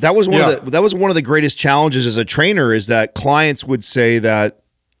of the greatest challenges as a trainer, is that clients would say that,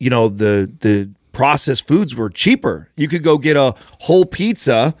 the processed foods were cheaper. You could go get a whole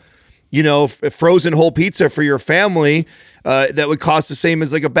pizza, a frozen whole pizza for your family that would cost the same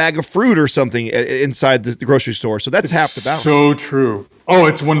as like a bag of fruit or something inside the grocery store. So that's half the balance. So true. Oh,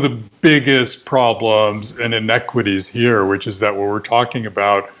 it's one of the biggest problems and inequities here, which is that what we're talking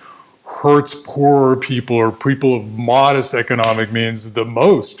about hurts poorer people or people of modest economic means the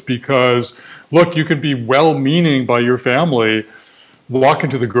most. Because, look, you can be well-meaning by your family, walk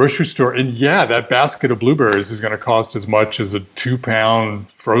into the grocery store, and that basket of blueberries is going to cost as much as a 2-pound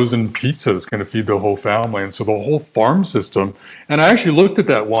frozen pizza that's going to feed the whole family. And so the whole farm system, and I actually looked at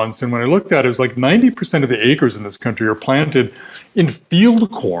that once, and when I looked at it, it was like 90% of the acres in this country are planted in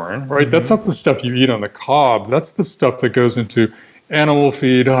field corn, right? Mm-hmm. That's not the stuff you eat on the cob. That's the stuff that goes into animal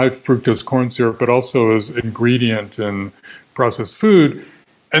feed, high fructose corn syrup, but also as ingredient in processed food.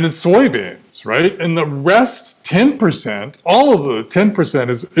 And then soybeans, right? And the rest, 10%, all of the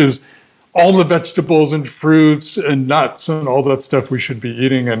 10% is all the vegetables and fruits and nuts and all that stuff we should be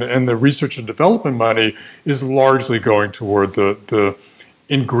eating. And the research and development money is largely going toward the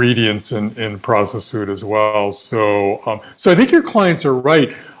ingredients in processed food as well. So I think your clients are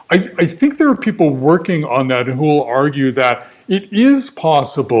right. I think there are people working on that who will argue that it is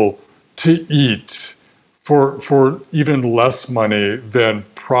possible to eat for even less money than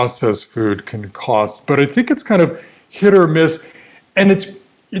processed food can cost. But I think it's kind of hit or miss. And it's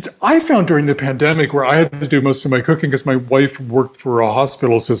I found during the pandemic, where I had to do most of my cooking because my wife worked for a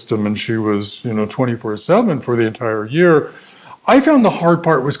hospital system and she was 24/7 for the entire year. I found the hard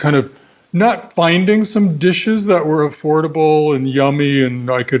part was kind of not finding some dishes that were affordable and yummy and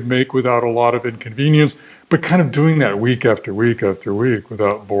I could make without a lot of inconvenience, but kind of doing that week after week after week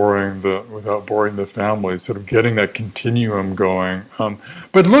without boring the family, sort of getting that continuum going.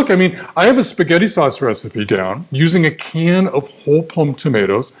 But look, I mean, I have a spaghetti sauce recipe down using a can of whole plum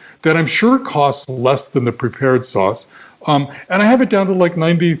tomatoes that I'm sure costs less than the prepared sauce. And I have it down to like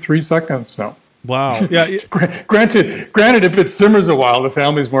 93 seconds now. Wow. Yeah. Granted, if it simmers a while, the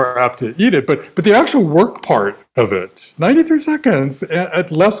family's more apt to eat it. But the actual work part of it, 93 seconds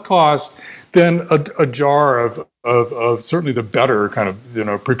at less cost than a jar of certainly the better kind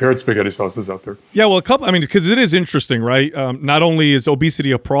of prepared spaghetti sauces out there. Yeah, well, because it is interesting, right? Not only is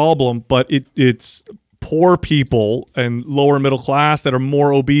obesity a problem, but it's poor people and lower middle class that are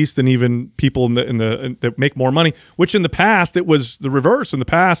more obese than even people that make more money. Which in the past it was the reverse. In the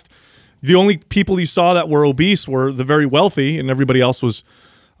past, the only people you saw that were obese were the very wealthy, and everybody else was,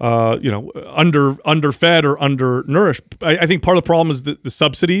 underfed or undernourished. I think part of the problem is the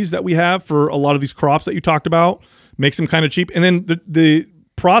subsidies that we have for a lot of these crops that you talked about makes them kind of cheap, and then the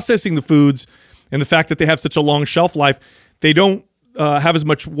processing the foods and the fact that they have such a long shelf life, they don't have as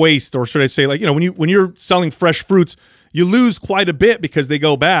much waste, or should I say, when you're selling fresh fruits, you lose quite a bit because they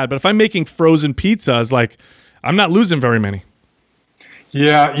go bad. But if I'm making frozen pizzas, I'm not losing very many.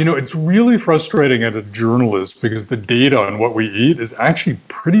 Yeah, it's really frustrating as a journalist because the data on what we eat is actually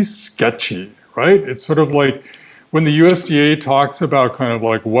pretty sketchy, right? It's sort of like when the USDA talks about kind of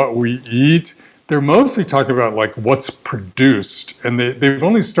like what we eat, they're mostly talking about like what's produced. And they've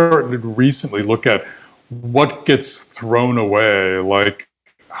only started to recently look at what gets thrown away, like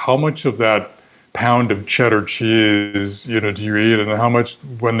how much of that pound of cheddar cheese, do you eat, and how much,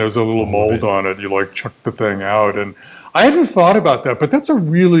 when there's a little mold on it, you chuck the thing out. And I hadn't thought about that, but that's a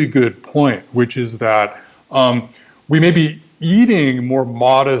really good point, which is that we may be eating more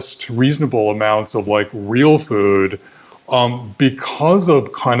modest, reasonable amounts of real food because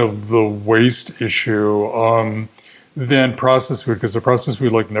of kind of the waste issue than processed food, because the processed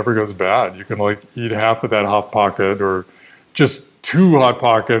food never goes bad. You can eat half of that Hot Pocket or just 2 Hot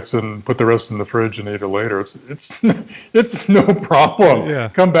Pockets and put the rest in the fridge and eat it later. It's no problem. Yeah.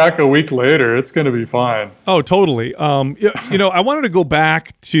 Come back a week later, it's going to be fine. Oh, totally. I wanted to go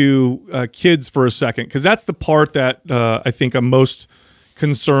back to kids for a second, because that's the part that I think I'm most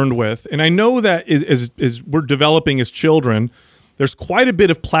concerned with. And I know that as we're developing as children, there's quite a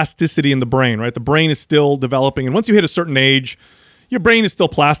bit of plasticity in the brain, right? The brain is still developing. And once you hit a certain age, your brain is still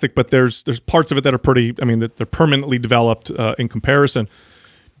plastic, but there's parts of it that are that they're permanently developed in comparison.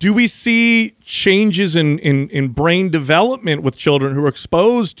 Do we see changes in brain development with children who are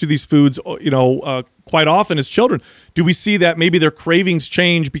exposed to these foods, quite often as children? Do we see that maybe their cravings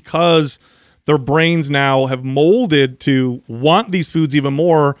change because their brains now have molded to want these foods even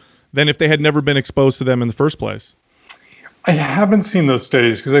more than if they had never been exposed to them in the first place? I haven't seen those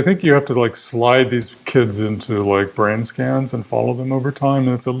studies because I think you have to slide these kids into brain scans and follow them over time.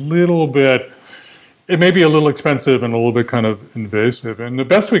 And it's it may be a little expensive and a little bit kind of invasive. And the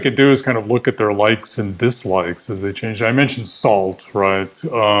best we could do is kind of look at their likes and dislikes as they change. I mentioned salt, right?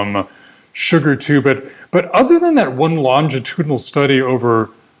 Sugar too. But other than that one longitudinal study over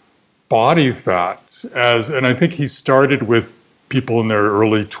body fat, and I think he started with people in their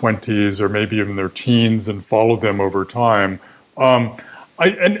early 20s or maybe even their teens and followed them over time.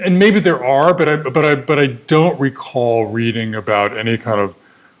 And maybe there are, but I don't recall reading about any kind of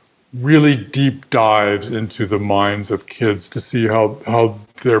really deep dives into the minds of kids to see how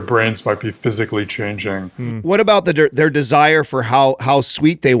their brains might be physically changing. What about their desire for how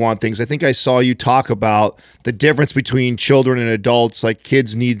sweet they want things? I think I saw you talk about the difference between children and adults. Like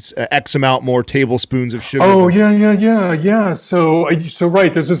kids needs X amount more tablespoons of sugar. Oh yeah. So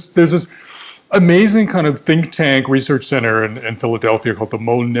right, there's this amazing kind of think tank research center in Philadelphia called the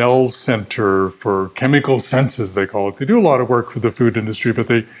Monell Center for Chemical Senses, they call it. They do a lot of work for the food industry, but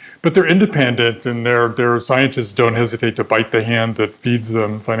they're independent, and their scientists don't hesitate to bite the hand that feeds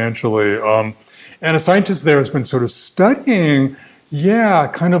them financially. And a scientist there has been sort of studying,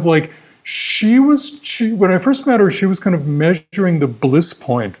 kind of when I first met her, she was kind of measuring the bliss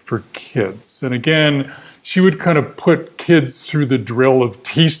point for kids. And again, she would kind of put kids through the drill of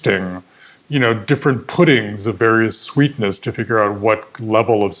tasting different puddings of various sweetness to figure out what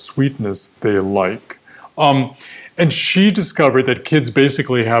level of sweetness they like. And she discovered that kids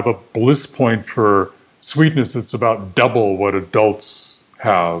basically have a bliss point for sweetness that's about double what adults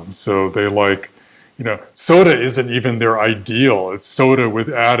have. So they soda isn't even their ideal. It's soda with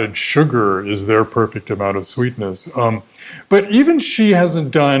added sugar is their perfect amount of sweetness. But even she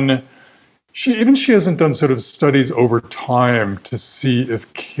hasn't done sort of studies over time to see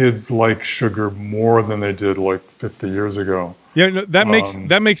if kids like sugar more than they did 50 years ago. Yeah, no,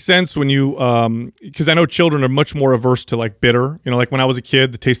 that makes sense when you because I know children are much more averse to bitter. When I was a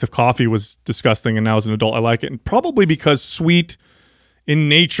kid, the taste of coffee was disgusting, and now as an adult, I like it. And probably because sweet in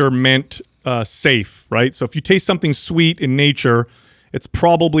nature meant safe, right? So if you taste something sweet in nature, it's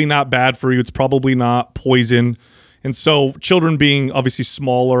probably not bad for you. It's probably not poison. And so children being obviously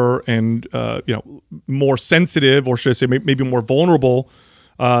smaller and more sensitive, or should I say maybe more vulnerable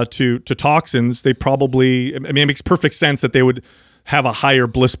to toxins, they probably, it makes perfect sense that they would have a higher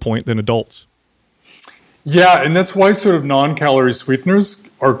bliss point than adults. Yeah, and that's why sort of non-calorie sweeteners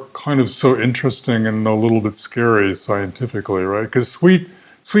are kind of so interesting and a little bit scary scientifically, right? Because sweet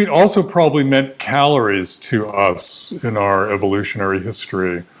also probably meant calories to us in our evolutionary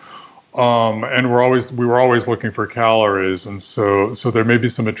history. And we were always looking for calories, and so there may be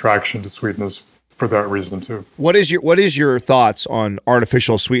some attraction to sweetness for that reason too. What is your thoughts on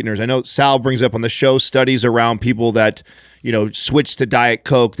artificial sweeteners? I know Sal brings up on the show studies around people that, switch to Diet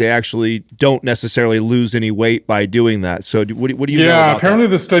Coke. They actually don't necessarily lose any weight by doing that. So what do you know about apparently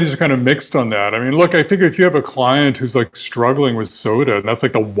that? the studies are kind of mixed on that. I mean, look, I figure if you have a client who's like struggling with soda, and that's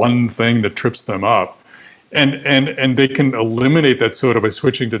like the one thing that trips them up, and they can eliminate that soda by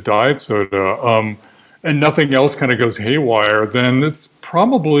switching to diet soda, and nothing else kind of goes haywire, then it's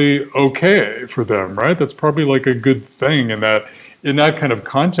probably okay for them, right? That's probably like a good thing in that kind of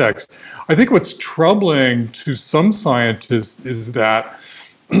context. I think what's troubling to some scientists is that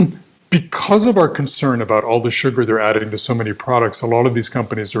because of our concern about all the sugar they're adding to so many products, a lot of these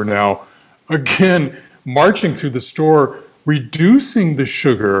companies are now, again, marching through the store, reducing the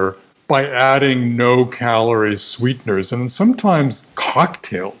sugar by adding no-calorie sweeteners, and sometimes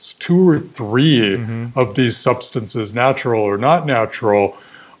cocktails, 2 or 3 of these substances, natural or not natural,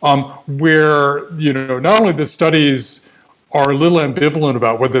 where not only the studies are a little ambivalent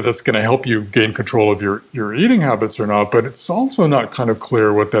about whether that's going to help you gain control of your eating habits or not, but it's also not kind of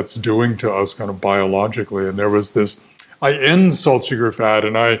clear what that's doing to us kind of biologically. And there was this, I end salt, sugar, fat,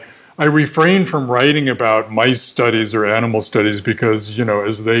 and I refrain from writing about mice studies or animal studies because,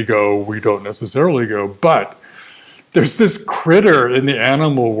 as they go, we don't necessarily go. But there's this critter in the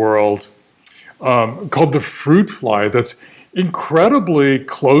animal world called the fruit fly that's incredibly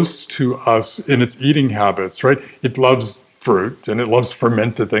close to us in its eating habits, right? It loves fruit and it loves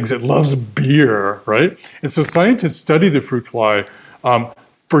fermented things. It loves beer, right? And so scientists study the fruit fly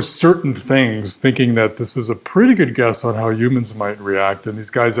for certain things, thinking that this is a pretty good guess on how humans might react. And these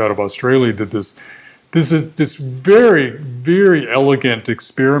guys out of Australia did this very, very elegant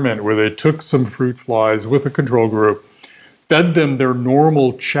experiment where they took some fruit flies with a control group, fed them their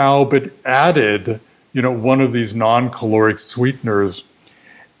normal chow, but added, one of these non-caloric sweeteners.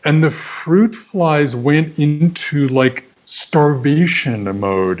 And the fruit flies went into like starvation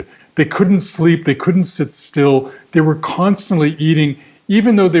mode. They couldn't sleep. They couldn't sit still. They were constantly eating,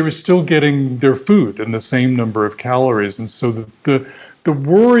 even though they were still getting their food and the same number of calories. And so the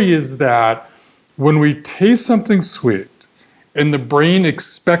worry is that when we taste something sweet and the brain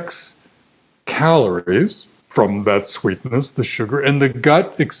expects calories from that sweetness, the sugar, and the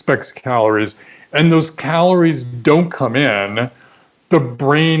gut expects calories, and those calories don't come in, the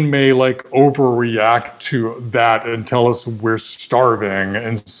brain may like overreact to that and tell us we're starving.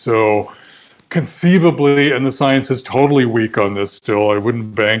 And so conceivably, and the science is totally weak on this still, I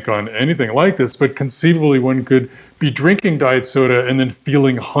wouldn't bank on anything like this, but conceivably one could be drinking diet soda and then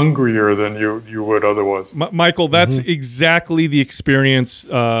feeling hungrier than you would otherwise. Michael, that's exactly the experience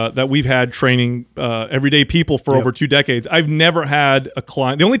that we've had training everyday people for over 2 decades. I've never had a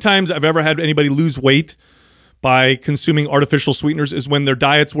client, the only times I've ever had anybody lose weight by consuming artificial sweeteners is when their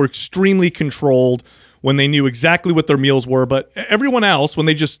diets were extremely controlled, when they knew exactly what their meals were. But everyone else, when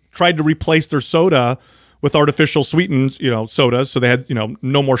they just tried to replace their soda with artificial sweetened, sodas, so they had,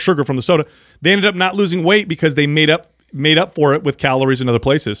 no more sugar from the soda, they ended up not losing weight because they made up for it with calories in other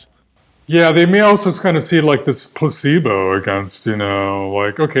places. Yeah, they may also kind of see it like this placebo against,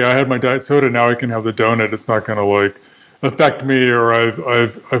 like, okay, I had my diet soda, now I can have the donut. It's not going to like affect me, or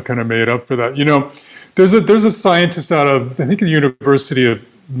I've kind of made up for that. There's a scientist out of, I think, the University of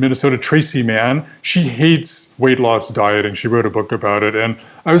Minnesota, Tracy Mann. She hates weight loss dieting. She wrote a book about it. And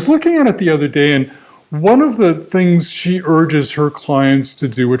I was looking at it the other day, and one of the things she urges her clients to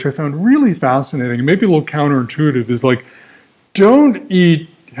do, which I found really fascinating, and maybe a little counterintuitive, is like, don't eat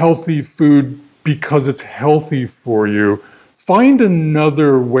healthy food because it's healthy for you. Find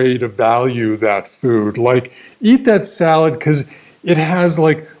another way to value that food. Like, eat that salad because it has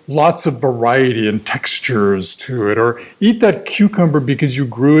like lots of variety and textures to it, or eat that cucumber because you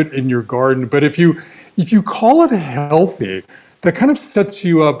grew it in your garden. But if you call it healthy, that kind of sets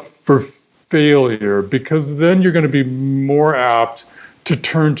you up for failure, because then you're going to be more apt to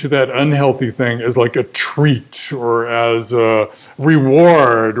turn to that unhealthy thing as like a treat or as a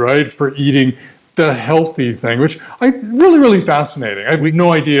reward, right, for eating the healthy thing, which I really, really fascinating. I have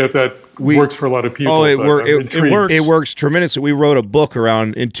no idea if that works for a lot of people. Oh, it works. It works tremendously. We wrote a book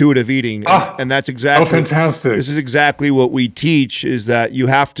around intuitive eating, and that's exactly. Oh, fantastic! This is exactly what we teach: is that you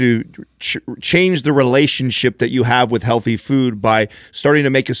have to change the relationship that you have with healthy food by starting to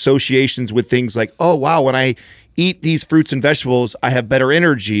make associations with things like, oh wow, when I eat these fruits and vegetables, I have better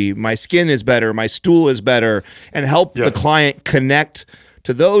energy, my skin is better, my stool is better, and help the client connect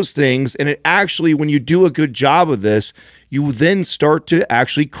to those things. And it actually, when you do a good job of this, you then start to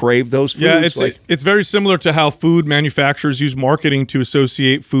actually crave those foods. Yeah, it's very similar to how food manufacturers use marketing to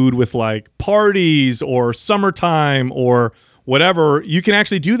associate food with like parties or summertime or whatever. You can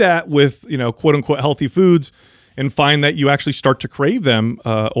actually do that with, quote unquote healthy foods and find that you actually start to crave them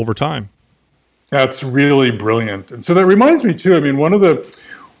over time. That's really brilliant. And so that reminds me too, I mean, one of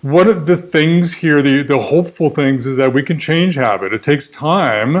the things here, the hopeful things, is that we can change habit. It takes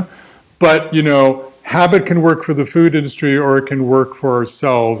time, but habit can work for the food industry or it can work for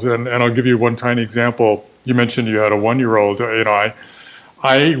ourselves. And I'll give you one tiny example. You mentioned you had a 1-year-old.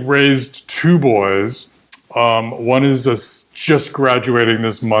 I raised 2 boys. One is just graduating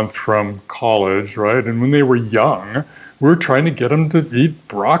this month from college, right? And when they were young, we were trying to get them to eat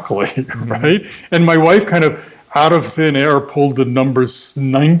broccoli, right? And my wife kind of out of thin air pulled the number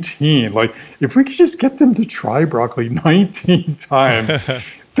 19. Like, if we could just get them to try broccoli 19 times,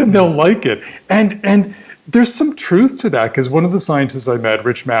 then they'll like it. And there's some truth to that, because one of the scientists I met,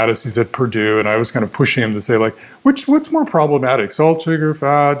 Rich Mattis, he's at Purdue, and I was kind of pushing him to say, like, what's more problematic, salt, sugar,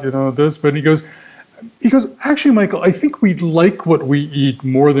 fat, this? But he goes, actually, Michael, I think we like what we eat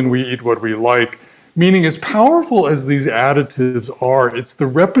more than we eat what we like. Meaning, as powerful as these additives are, it's the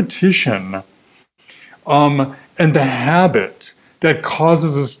repetition and the habit that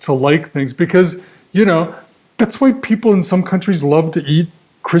causes us to like things. Because, that's why people in some countries love to eat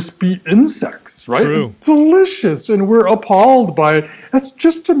crispy insects, right? True. It's delicious, and we're appalled by it. That's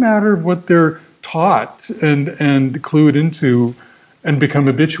just a matter of what they're taught and clued into and become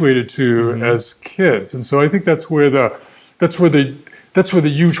habituated to as kids. And so I think that's where the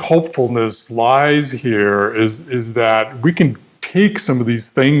huge hopefulness lies here, is that we can take some of these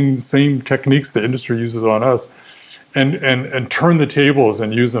same techniques the industry uses on us and turn the tables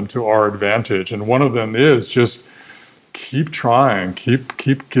and use them to our advantage. And one of them is just keep trying,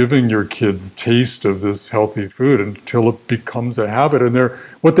 keep giving your kids taste of this healthy food until it becomes a habit. And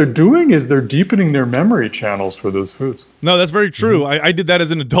what they're doing is they're deepening their memory channels for those foods. No, that's very true. I did that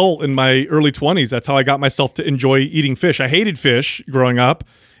as an adult in my early 20s. That's how I got myself to enjoy eating fish. I hated fish growing up.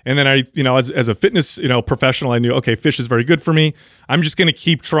 And then I, as a fitness, professional, I knew, okay, fish is very good for me. I'm just going to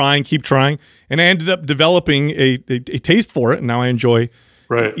keep trying. And I ended up developing a taste for it. And now I enjoy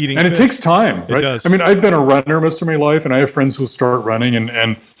eating and fish. It takes time, right? It does. I mean, I've been a runner most of my life, and I have friends who start running,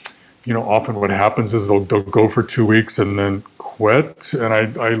 and often what happens is they'll go for 2 weeks and then quit. And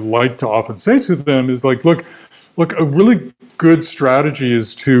I like to often say to them is like, look, a really good strategy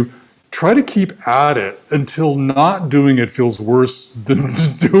is to try to keep at it until not doing it feels worse than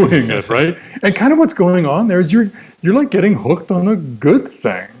doing it, right? And kind of what's going on there is you're like getting hooked on a good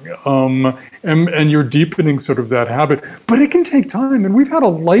thing, and you're deepening sort of that habit. But it can take time, and we've had a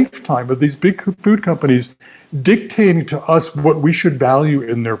lifetime of these big food companies dictating to us what we should value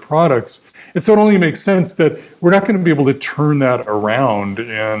in their products. And so it only makes sense that we're not going to be able to turn that around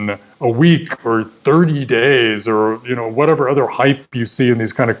in a week or 30 days or whatever other hype you see in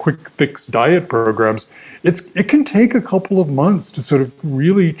these kind of quick fix diet programs. It can take a couple of months to sort of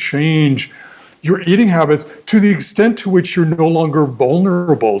really change your eating habits to the extent to which you're no longer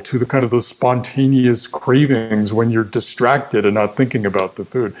vulnerable to the kind of those spontaneous cravings when you're distracted and not thinking about the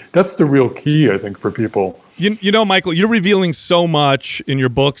food. That's the real key, I think, for people. Michael, you're revealing so much in your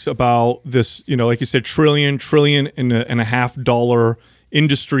books about this, like you said, trillion and a half dollar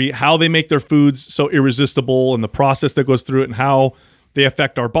industry, how they make their foods so irresistible and the process that goes through it and how they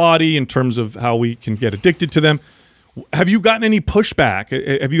affect our body in terms of how we can get addicted to them. Have you gotten any pushback?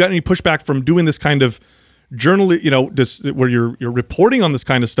 Have you gotten any pushback from doing this kind of where you're reporting on this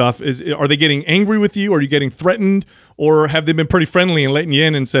kind of stuff? Are they getting angry with you? Are you getting threatened? Or have they been pretty friendly and letting you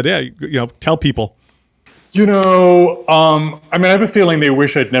in and said, yeah, tell people? I have a feeling they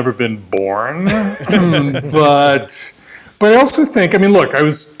wish I'd never been born, but I also think, look, I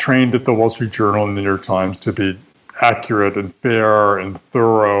was trained at the Wall Street Journal and the New York Times to be accurate and fair and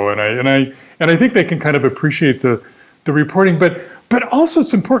thorough, and I think they can kind of appreciate the reporting, but also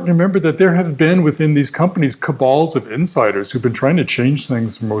it's important to remember that there have been within these companies cabals of insiders who've been trying to change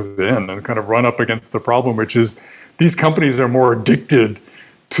things from within and kind of run up against the problem, which is these companies are more addicted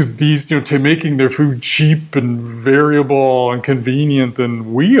to these, to making their food cheap and variable and convenient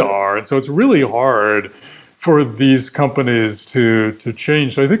than we are. And so it's really hard for these companies to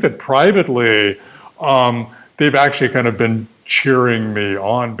change. So I think that privately, they've actually kind of been cheering me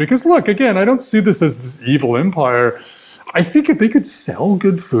on. Because look, again, I don't see this as this evil empire. I think if they could sell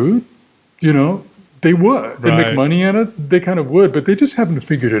good food, they would. They Right. make money in it. They kind of would, but they just haven't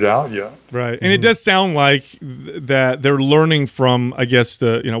figured it out yet. Right. And it does sound like that they're learning from, I guess,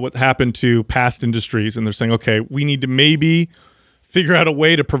 what happened to past industries. And they're saying, okay, we need to maybe figure out a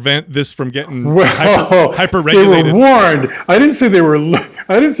way to prevent this from getting hyper regulated. They were warned. I didn't say they were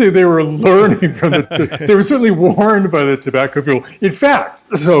learning from the. They were certainly warned by the tobacco people. In fact,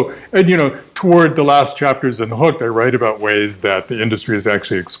 toward the last chapters in Hooked, I write about ways that the industry is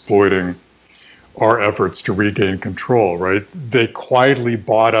actually exploiting our efforts to regain control, right? They quietly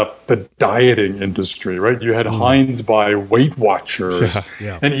bought up the dieting industry, right? You had Heinz buy Weight Watchers,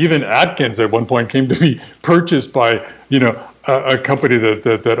 and even Atkins at one point came to be purchased by, a company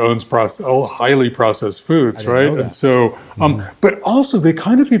that owns highly processed foods, right? And so, but also they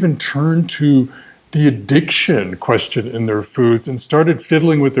kind of even turned to the addiction question in their foods and started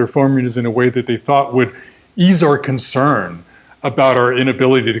fiddling with their formulas in a way that they thought would ease our concern about our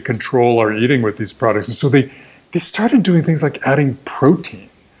inability to control our eating with these products. And so they started doing things like adding protein,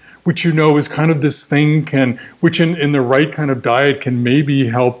 which is kind of this thing which in the right kind of diet can maybe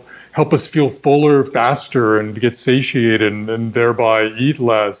help us feel fuller faster and get satiated and thereby eat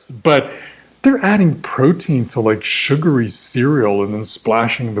less. But they're adding protein to like sugary cereal and then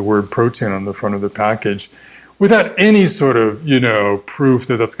splashing the word protein on the front of the package without any sort of, proof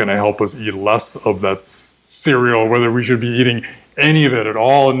that that's going to help us eat less of that cereal, whether we should be eating any of it at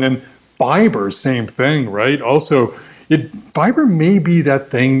all. And then fiber, same thing, right? Also, fiber may be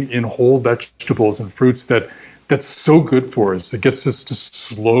that thing in whole vegetables and fruits that's so good for us. It gets us to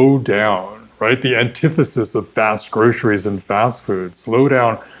slow down, right? The antithesis of fast groceries and fast food, slow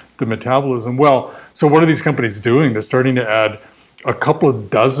down the metabolism. Well, so what are these companies doing? They're starting to add a couple of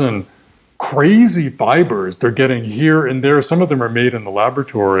dozen crazy fibers they're getting here and there. Some of them are made in the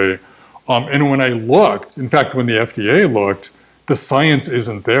laboratory. And when I looked, in fact, when the FDA looked, the science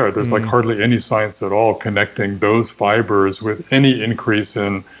isn't there. There's like hardly any science at all connecting those fibers with any increase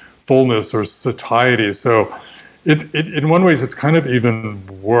in fullness or satiety. So in one ways, it's kind of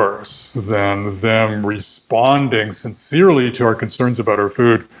even worse than them responding sincerely to our concerns about our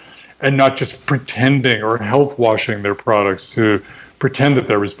food and not just pretending or health washing their products to pretend that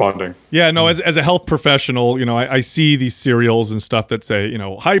they're responding. Yeah, no, as a health professional, I see these cereals and stuff that say,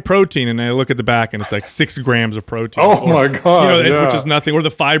 high protein, and I look at the back and it's like 6 grams of protein. Oh my God. Which is nothing. Or the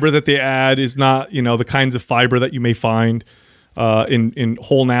fiber that they add is not, the kinds of fiber that you may find in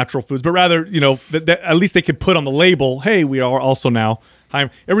whole natural foods, but rather, that at least they could put on the label, hey, we are also now high.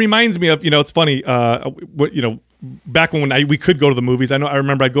 It reminds me of, it's funny, back when we could go to the movies. I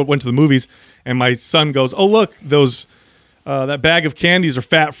remember went to the movies and my son goes, oh, look, those that bag of candies are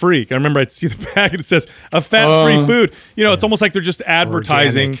fat-free. I remember I'd see the bag and it says a fat-free food. It's almost like they're just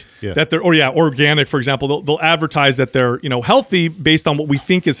advertising that they're, organic, for example. They'll advertise that they're, healthy based on what we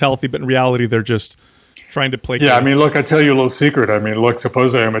think is healthy, but in reality, they're just trying to placate. Yeah, look, I tell you a little secret. Look,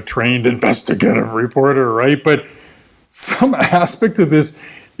 suppose I am a trained investigative reporter, right? But some aspect of this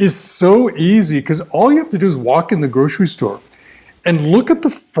is so easy because all you have to do is walk in the grocery store and look at the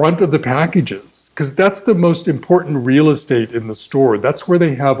front of the packages, because that's the most important real estate in the store. That's where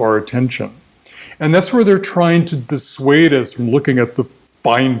they have our attention. And that's where they're trying to dissuade us from looking at the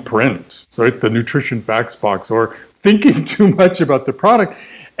fine print, right? The nutrition facts box, or thinking too much about the product.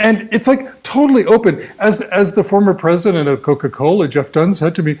 And it's like totally open. As the former president of Coca-Cola, Jeff Dunn,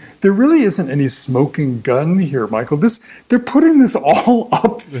 said to me, there really isn't any smoking gun here, Michael. They're putting this all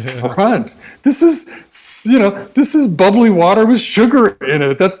up front. This is bubbly water with sugar in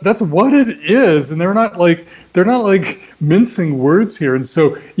it. That's what it is. And they're not like mincing words here. And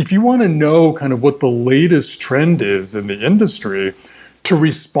so if you want to know kind of what the latest trend is in the industry to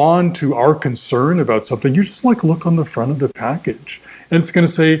respond to our concern about something, you just look on the front of the package. And it's going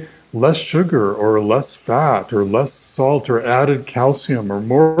to say less sugar or less fat or less salt or added calcium or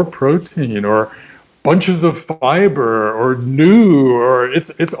more protein or bunches of fiber or new, or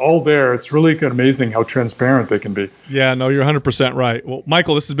it's all there. It's really amazing how transparent they can be. Yeah, no, you're 100% right. Well,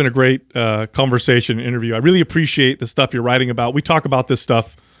 Michael, this has been a great conversation and interview. I really appreciate the stuff you're writing about. We talk about this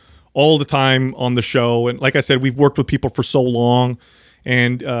stuff all the time on the show. And like I said, we've worked with people for so long.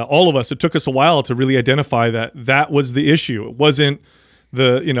 And all of us, it took us a while to really identify that was the issue. It wasn't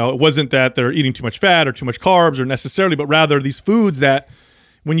that they're eating too much fat or too much carbs or necessarily, but rather these foods that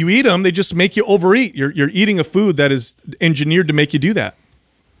when you eat them, they just make you overeat. You're eating a food that is engineered to make you do that.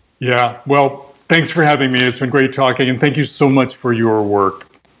 Yeah. Well, thanks for having me. It's been great talking, and thank you so much for your work.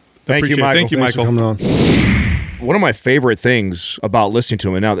 Thank you, Michael. Thank you, Michael. Thanks for coming on. One of my favorite things about listening to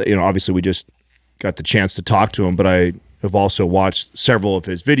him, and now that obviously we just got the chance to talk to him, but I have also watched several of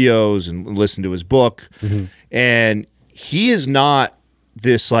his videos and listened to his book, and he is not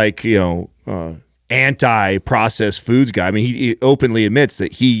this anti-processed foods guy. I mean, he openly admits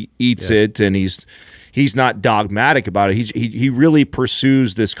that he eats it, and he's not dogmatic about it. He really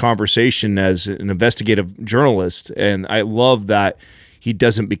pursues this conversation as an investigative journalist, and I love that he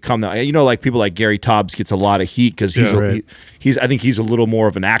doesn't become that. You know, like people like Gary Taubes gets a lot of heat because I think he's a little more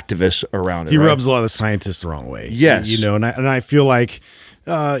of an activist around it. He rubs a lot of scientists the wrong way. Yes, you know, and I feel like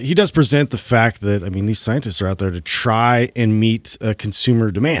he does present the fact that, I mean, these scientists are out there to try and meet consumer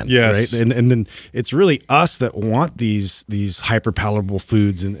demand. Yes. Right. And then it's really us that want these hyper palatable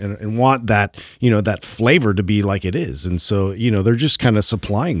foods and want that, you know, that flavor to be like it is. And so, you know, they're just kind of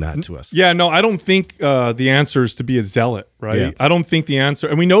supplying that to us. Yeah, no, I don't think the answer is to be a zealot, right? Yeah. I don't think the answer,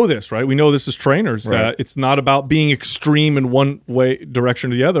 and we know this, right? We know this as trainers, that it's not about being extreme in one way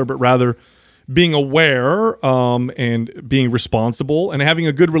direction or the other, but rather being aware and being responsible and having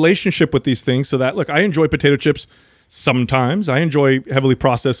a good relationship with these things so that, look, I enjoy potato chips sometimes. I enjoy heavily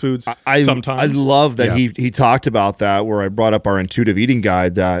processed foods sometimes. I love that he talked about that, where I brought up our intuitive eating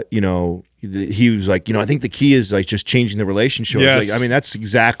guide, that, you know, he was like, you know, I think the key is like just changing the relationship. Yes. Like, I mean, that's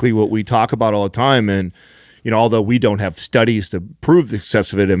exactly what we talk about all the time. And, you know, although we don't have studies to prove the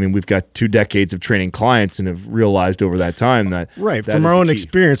success of it, I mean, we've got 2 decades of training clients and have realized over that time that from our own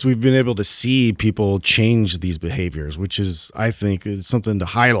experience, we've been able to see people change these behaviors, which is, I think, is something to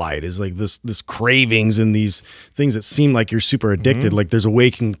highlight. Is like this cravings and these things that seem like you're super addicted. Like there's a way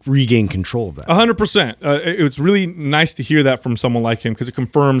you can regain control of that. 100%. It's really nice to hear that from someone like him because it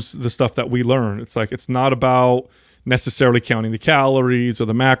confirms the stuff that we learn. It's like it's not about necessarily counting the calories or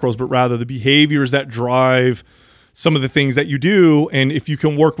the macros, but rather the behaviors that drive some of the things that you do. And if you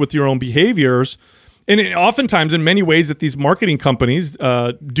can work with your own behaviors, and oftentimes in many ways that these marketing companies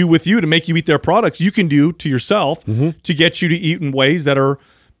do with you to make you eat their products, you can do to yourself to get you to eat in ways that are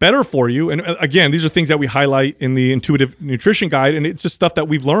better for you. And again, these are things that we highlight in the Intuitive Nutrition Guide, and it's just stuff that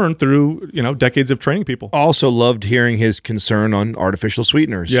we've learned through, you know, decades of training people. Also loved hearing his concern on artificial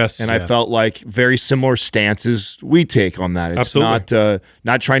sweeteners. Yes. And I felt like very similar stances we take on that. It's Absolutely.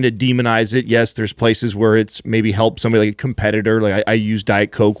 not trying to demonize it. Yes, there's places where it's maybe helped somebody like a competitor. Like I used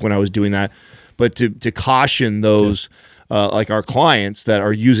Diet Coke when I was doing that. But to caution those like our clients that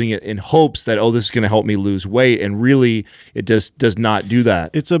are using it in hopes that, oh, this is going to help me lose weight, and really it does not do that.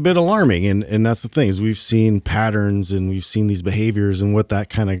 It's a bit alarming, and that's the thing, is we've seen patterns and we've seen these behaviors and what that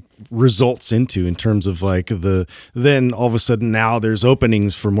kind of results into in terms of like then all of a sudden now there's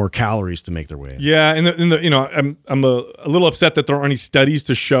openings for more calories to make their way in. Yeah, and the you know, I'm a little upset that there aren't any studies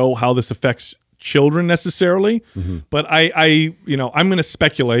to show how this affects children necessarily, but I'm going to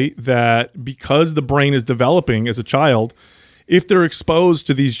speculate that because the brain is developing as a child, if they're exposed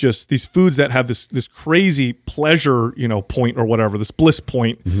to these foods that have this crazy pleasure, you know, point or whatever, this bliss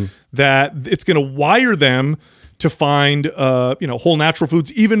point, that it's going to wire them to find whole natural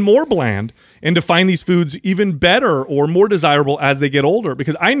foods even more bland, and to find these foods even better or more desirable as they get older.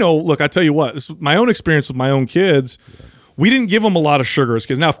 Because I know, look, I tell you what, this is my own experience with my own kids. We didn't give them a lot of sugars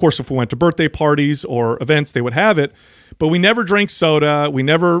because now, of course, if we went to birthday parties or events, they would have it. But we never drank soda. We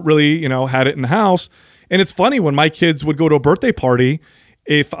never really, you know, had it in the house. And it's funny, when my kids would go to a birthday party,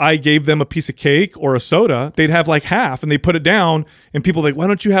 if I gave them a piece of cake or a soda, they'd have like half and they put it down, and people are like, why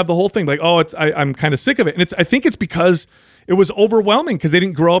don't you have the whole thing? Like, oh, I'm kind of sick of it. And I think it's because it was overwhelming because they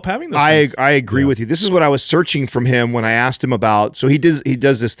didn't grow up having those things. I agree with you. This is what I was searching from him when I asked him about. So he does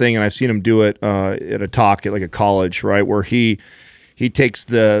this thing, and I've seen him do it at a talk at like a college, right, where he takes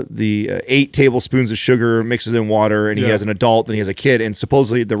the 8 tablespoons of sugar, mixes it in water, and he has an adult, and he has a kid, and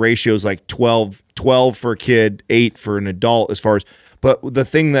supposedly the ratio is like 12 for a kid, 8 for an adult, as far as. But the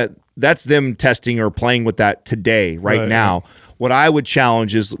thing that's them testing or playing with that today, right now. What I would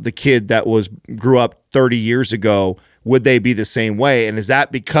challenge is the kid that grew up 30 years ago. Would they be the same way? And is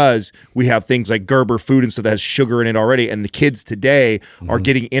that because we have things like Gerber food and stuff that has sugar in it already, and the kids today are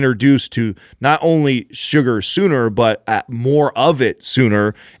getting introduced to not only sugar sooner, but more of it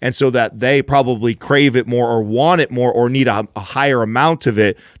sooner, and so that they probably crave it more or want it more or need a higher amount of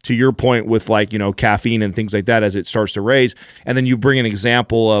it, to your point with like, you know, caffeine and things like that as it starts to raise. And then you bring an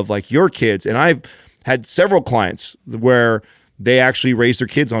example of like your kids, and I've had several clients where they actually raise their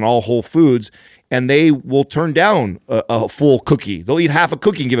kids on all whole foods, and they will turn down a full cookie. They'll eat half a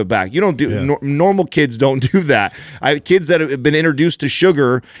cookie and give it back. You don't do normal kids don't do that. I have kids that have been introduced to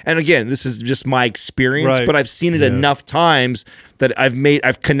sugar, and again, this is just my experience, but I've seen it enough times that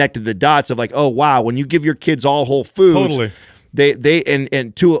I've connected the dots of like, oh wow, when you give your kids all whole foods, they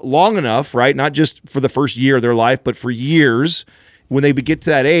and to long enough, right? Not just for the first year of their life, but for years. when they get to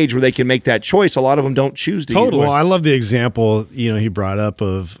that age where they can make that choice, a lot of them don't choose to eat. Well, I love the example, he brought up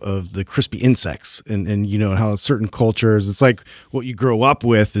of the crispy insects and how certain cultures, it's like what you grow up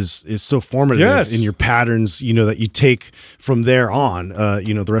with is so formative in your patterns, that you take from there on,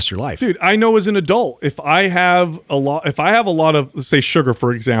 the rest of your life. Dude, I know as an adult, if I have a lot of, let's say, sugar,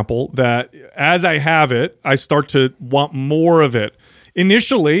 for example, that as I have it, I start to want more of it.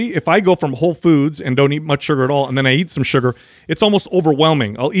 Initially, if I go from Whole Foods and don't eat much sugar at all, and then I eat some sugar, it's almost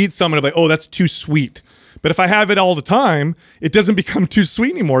overwhelming. I'll eat some and I'm like, oh, that's too sweet. But if I have it all the time, it doesn't become too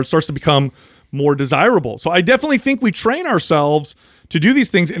sweet anymore. It starts to become more desirable. So I definitely think we train ourselves to do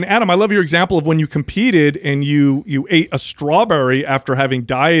these things. And Adam, I love your example of when you competed and you ate a strawberry after having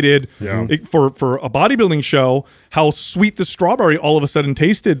dieted for a bodybuilding show, how sweet the strawberry all of a sudden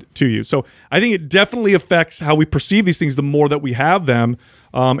tasted to you. So I think it definitely affects how we perceive these things the more that we have them.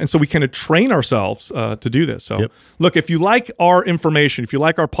 And so we kind of train ourselves to do this. So look, if you like our information, if you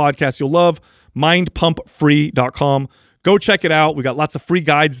like our podcast, you'll love mindpumpfree.com. Go check it out. We got lots of free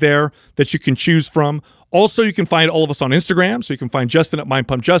guides there that you can choose from. Also, you can find all of us on Instagram. So you can find Justin at Mind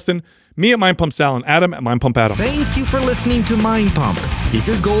Pump Justin, me at Mind Pump Sal, and Adam at Mind Pump Adam. Thank you for listening to Mind Pump. If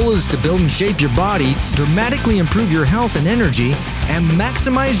your goal is to build and shape your body, dramatically improve your health and energy, and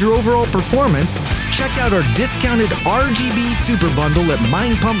maximize your overall performance, check out our discounted RGB Super Bundle at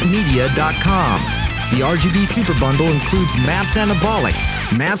mindpumpmedia.com. The RGB Super Bundle includes MAPS Anabolic,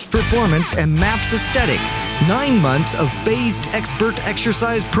 MAPS Performance, and MAPS Aesthetic. 9 months of phased expert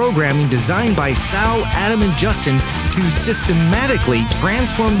exercise programming designed by Sal, Adam, and Justin to systematically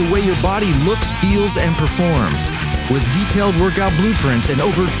transform the way your body looks, feels, and performs. With detailed workout blueprints and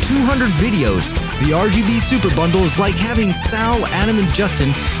over 200 videos, the RGB Super Bundle is like having Sal, Adam, and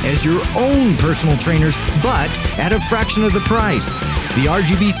Justin as your own personal trainers, but at a fraction of the price. The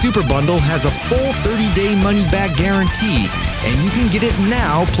RGB Super Bundle has a full 30-day money-back guarantee, and you can get it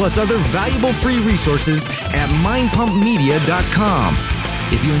now plus other valuable free resources at mindpumpmedia.com.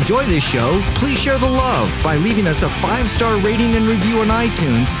 If you enjoy this show, please share the love by leaving us a 5-star rating and review on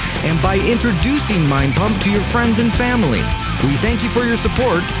iTunes and by introducing Mind Pump to your friends and family. We thank you for your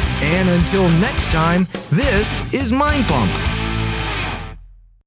support, and until next time, this is Mind Pump.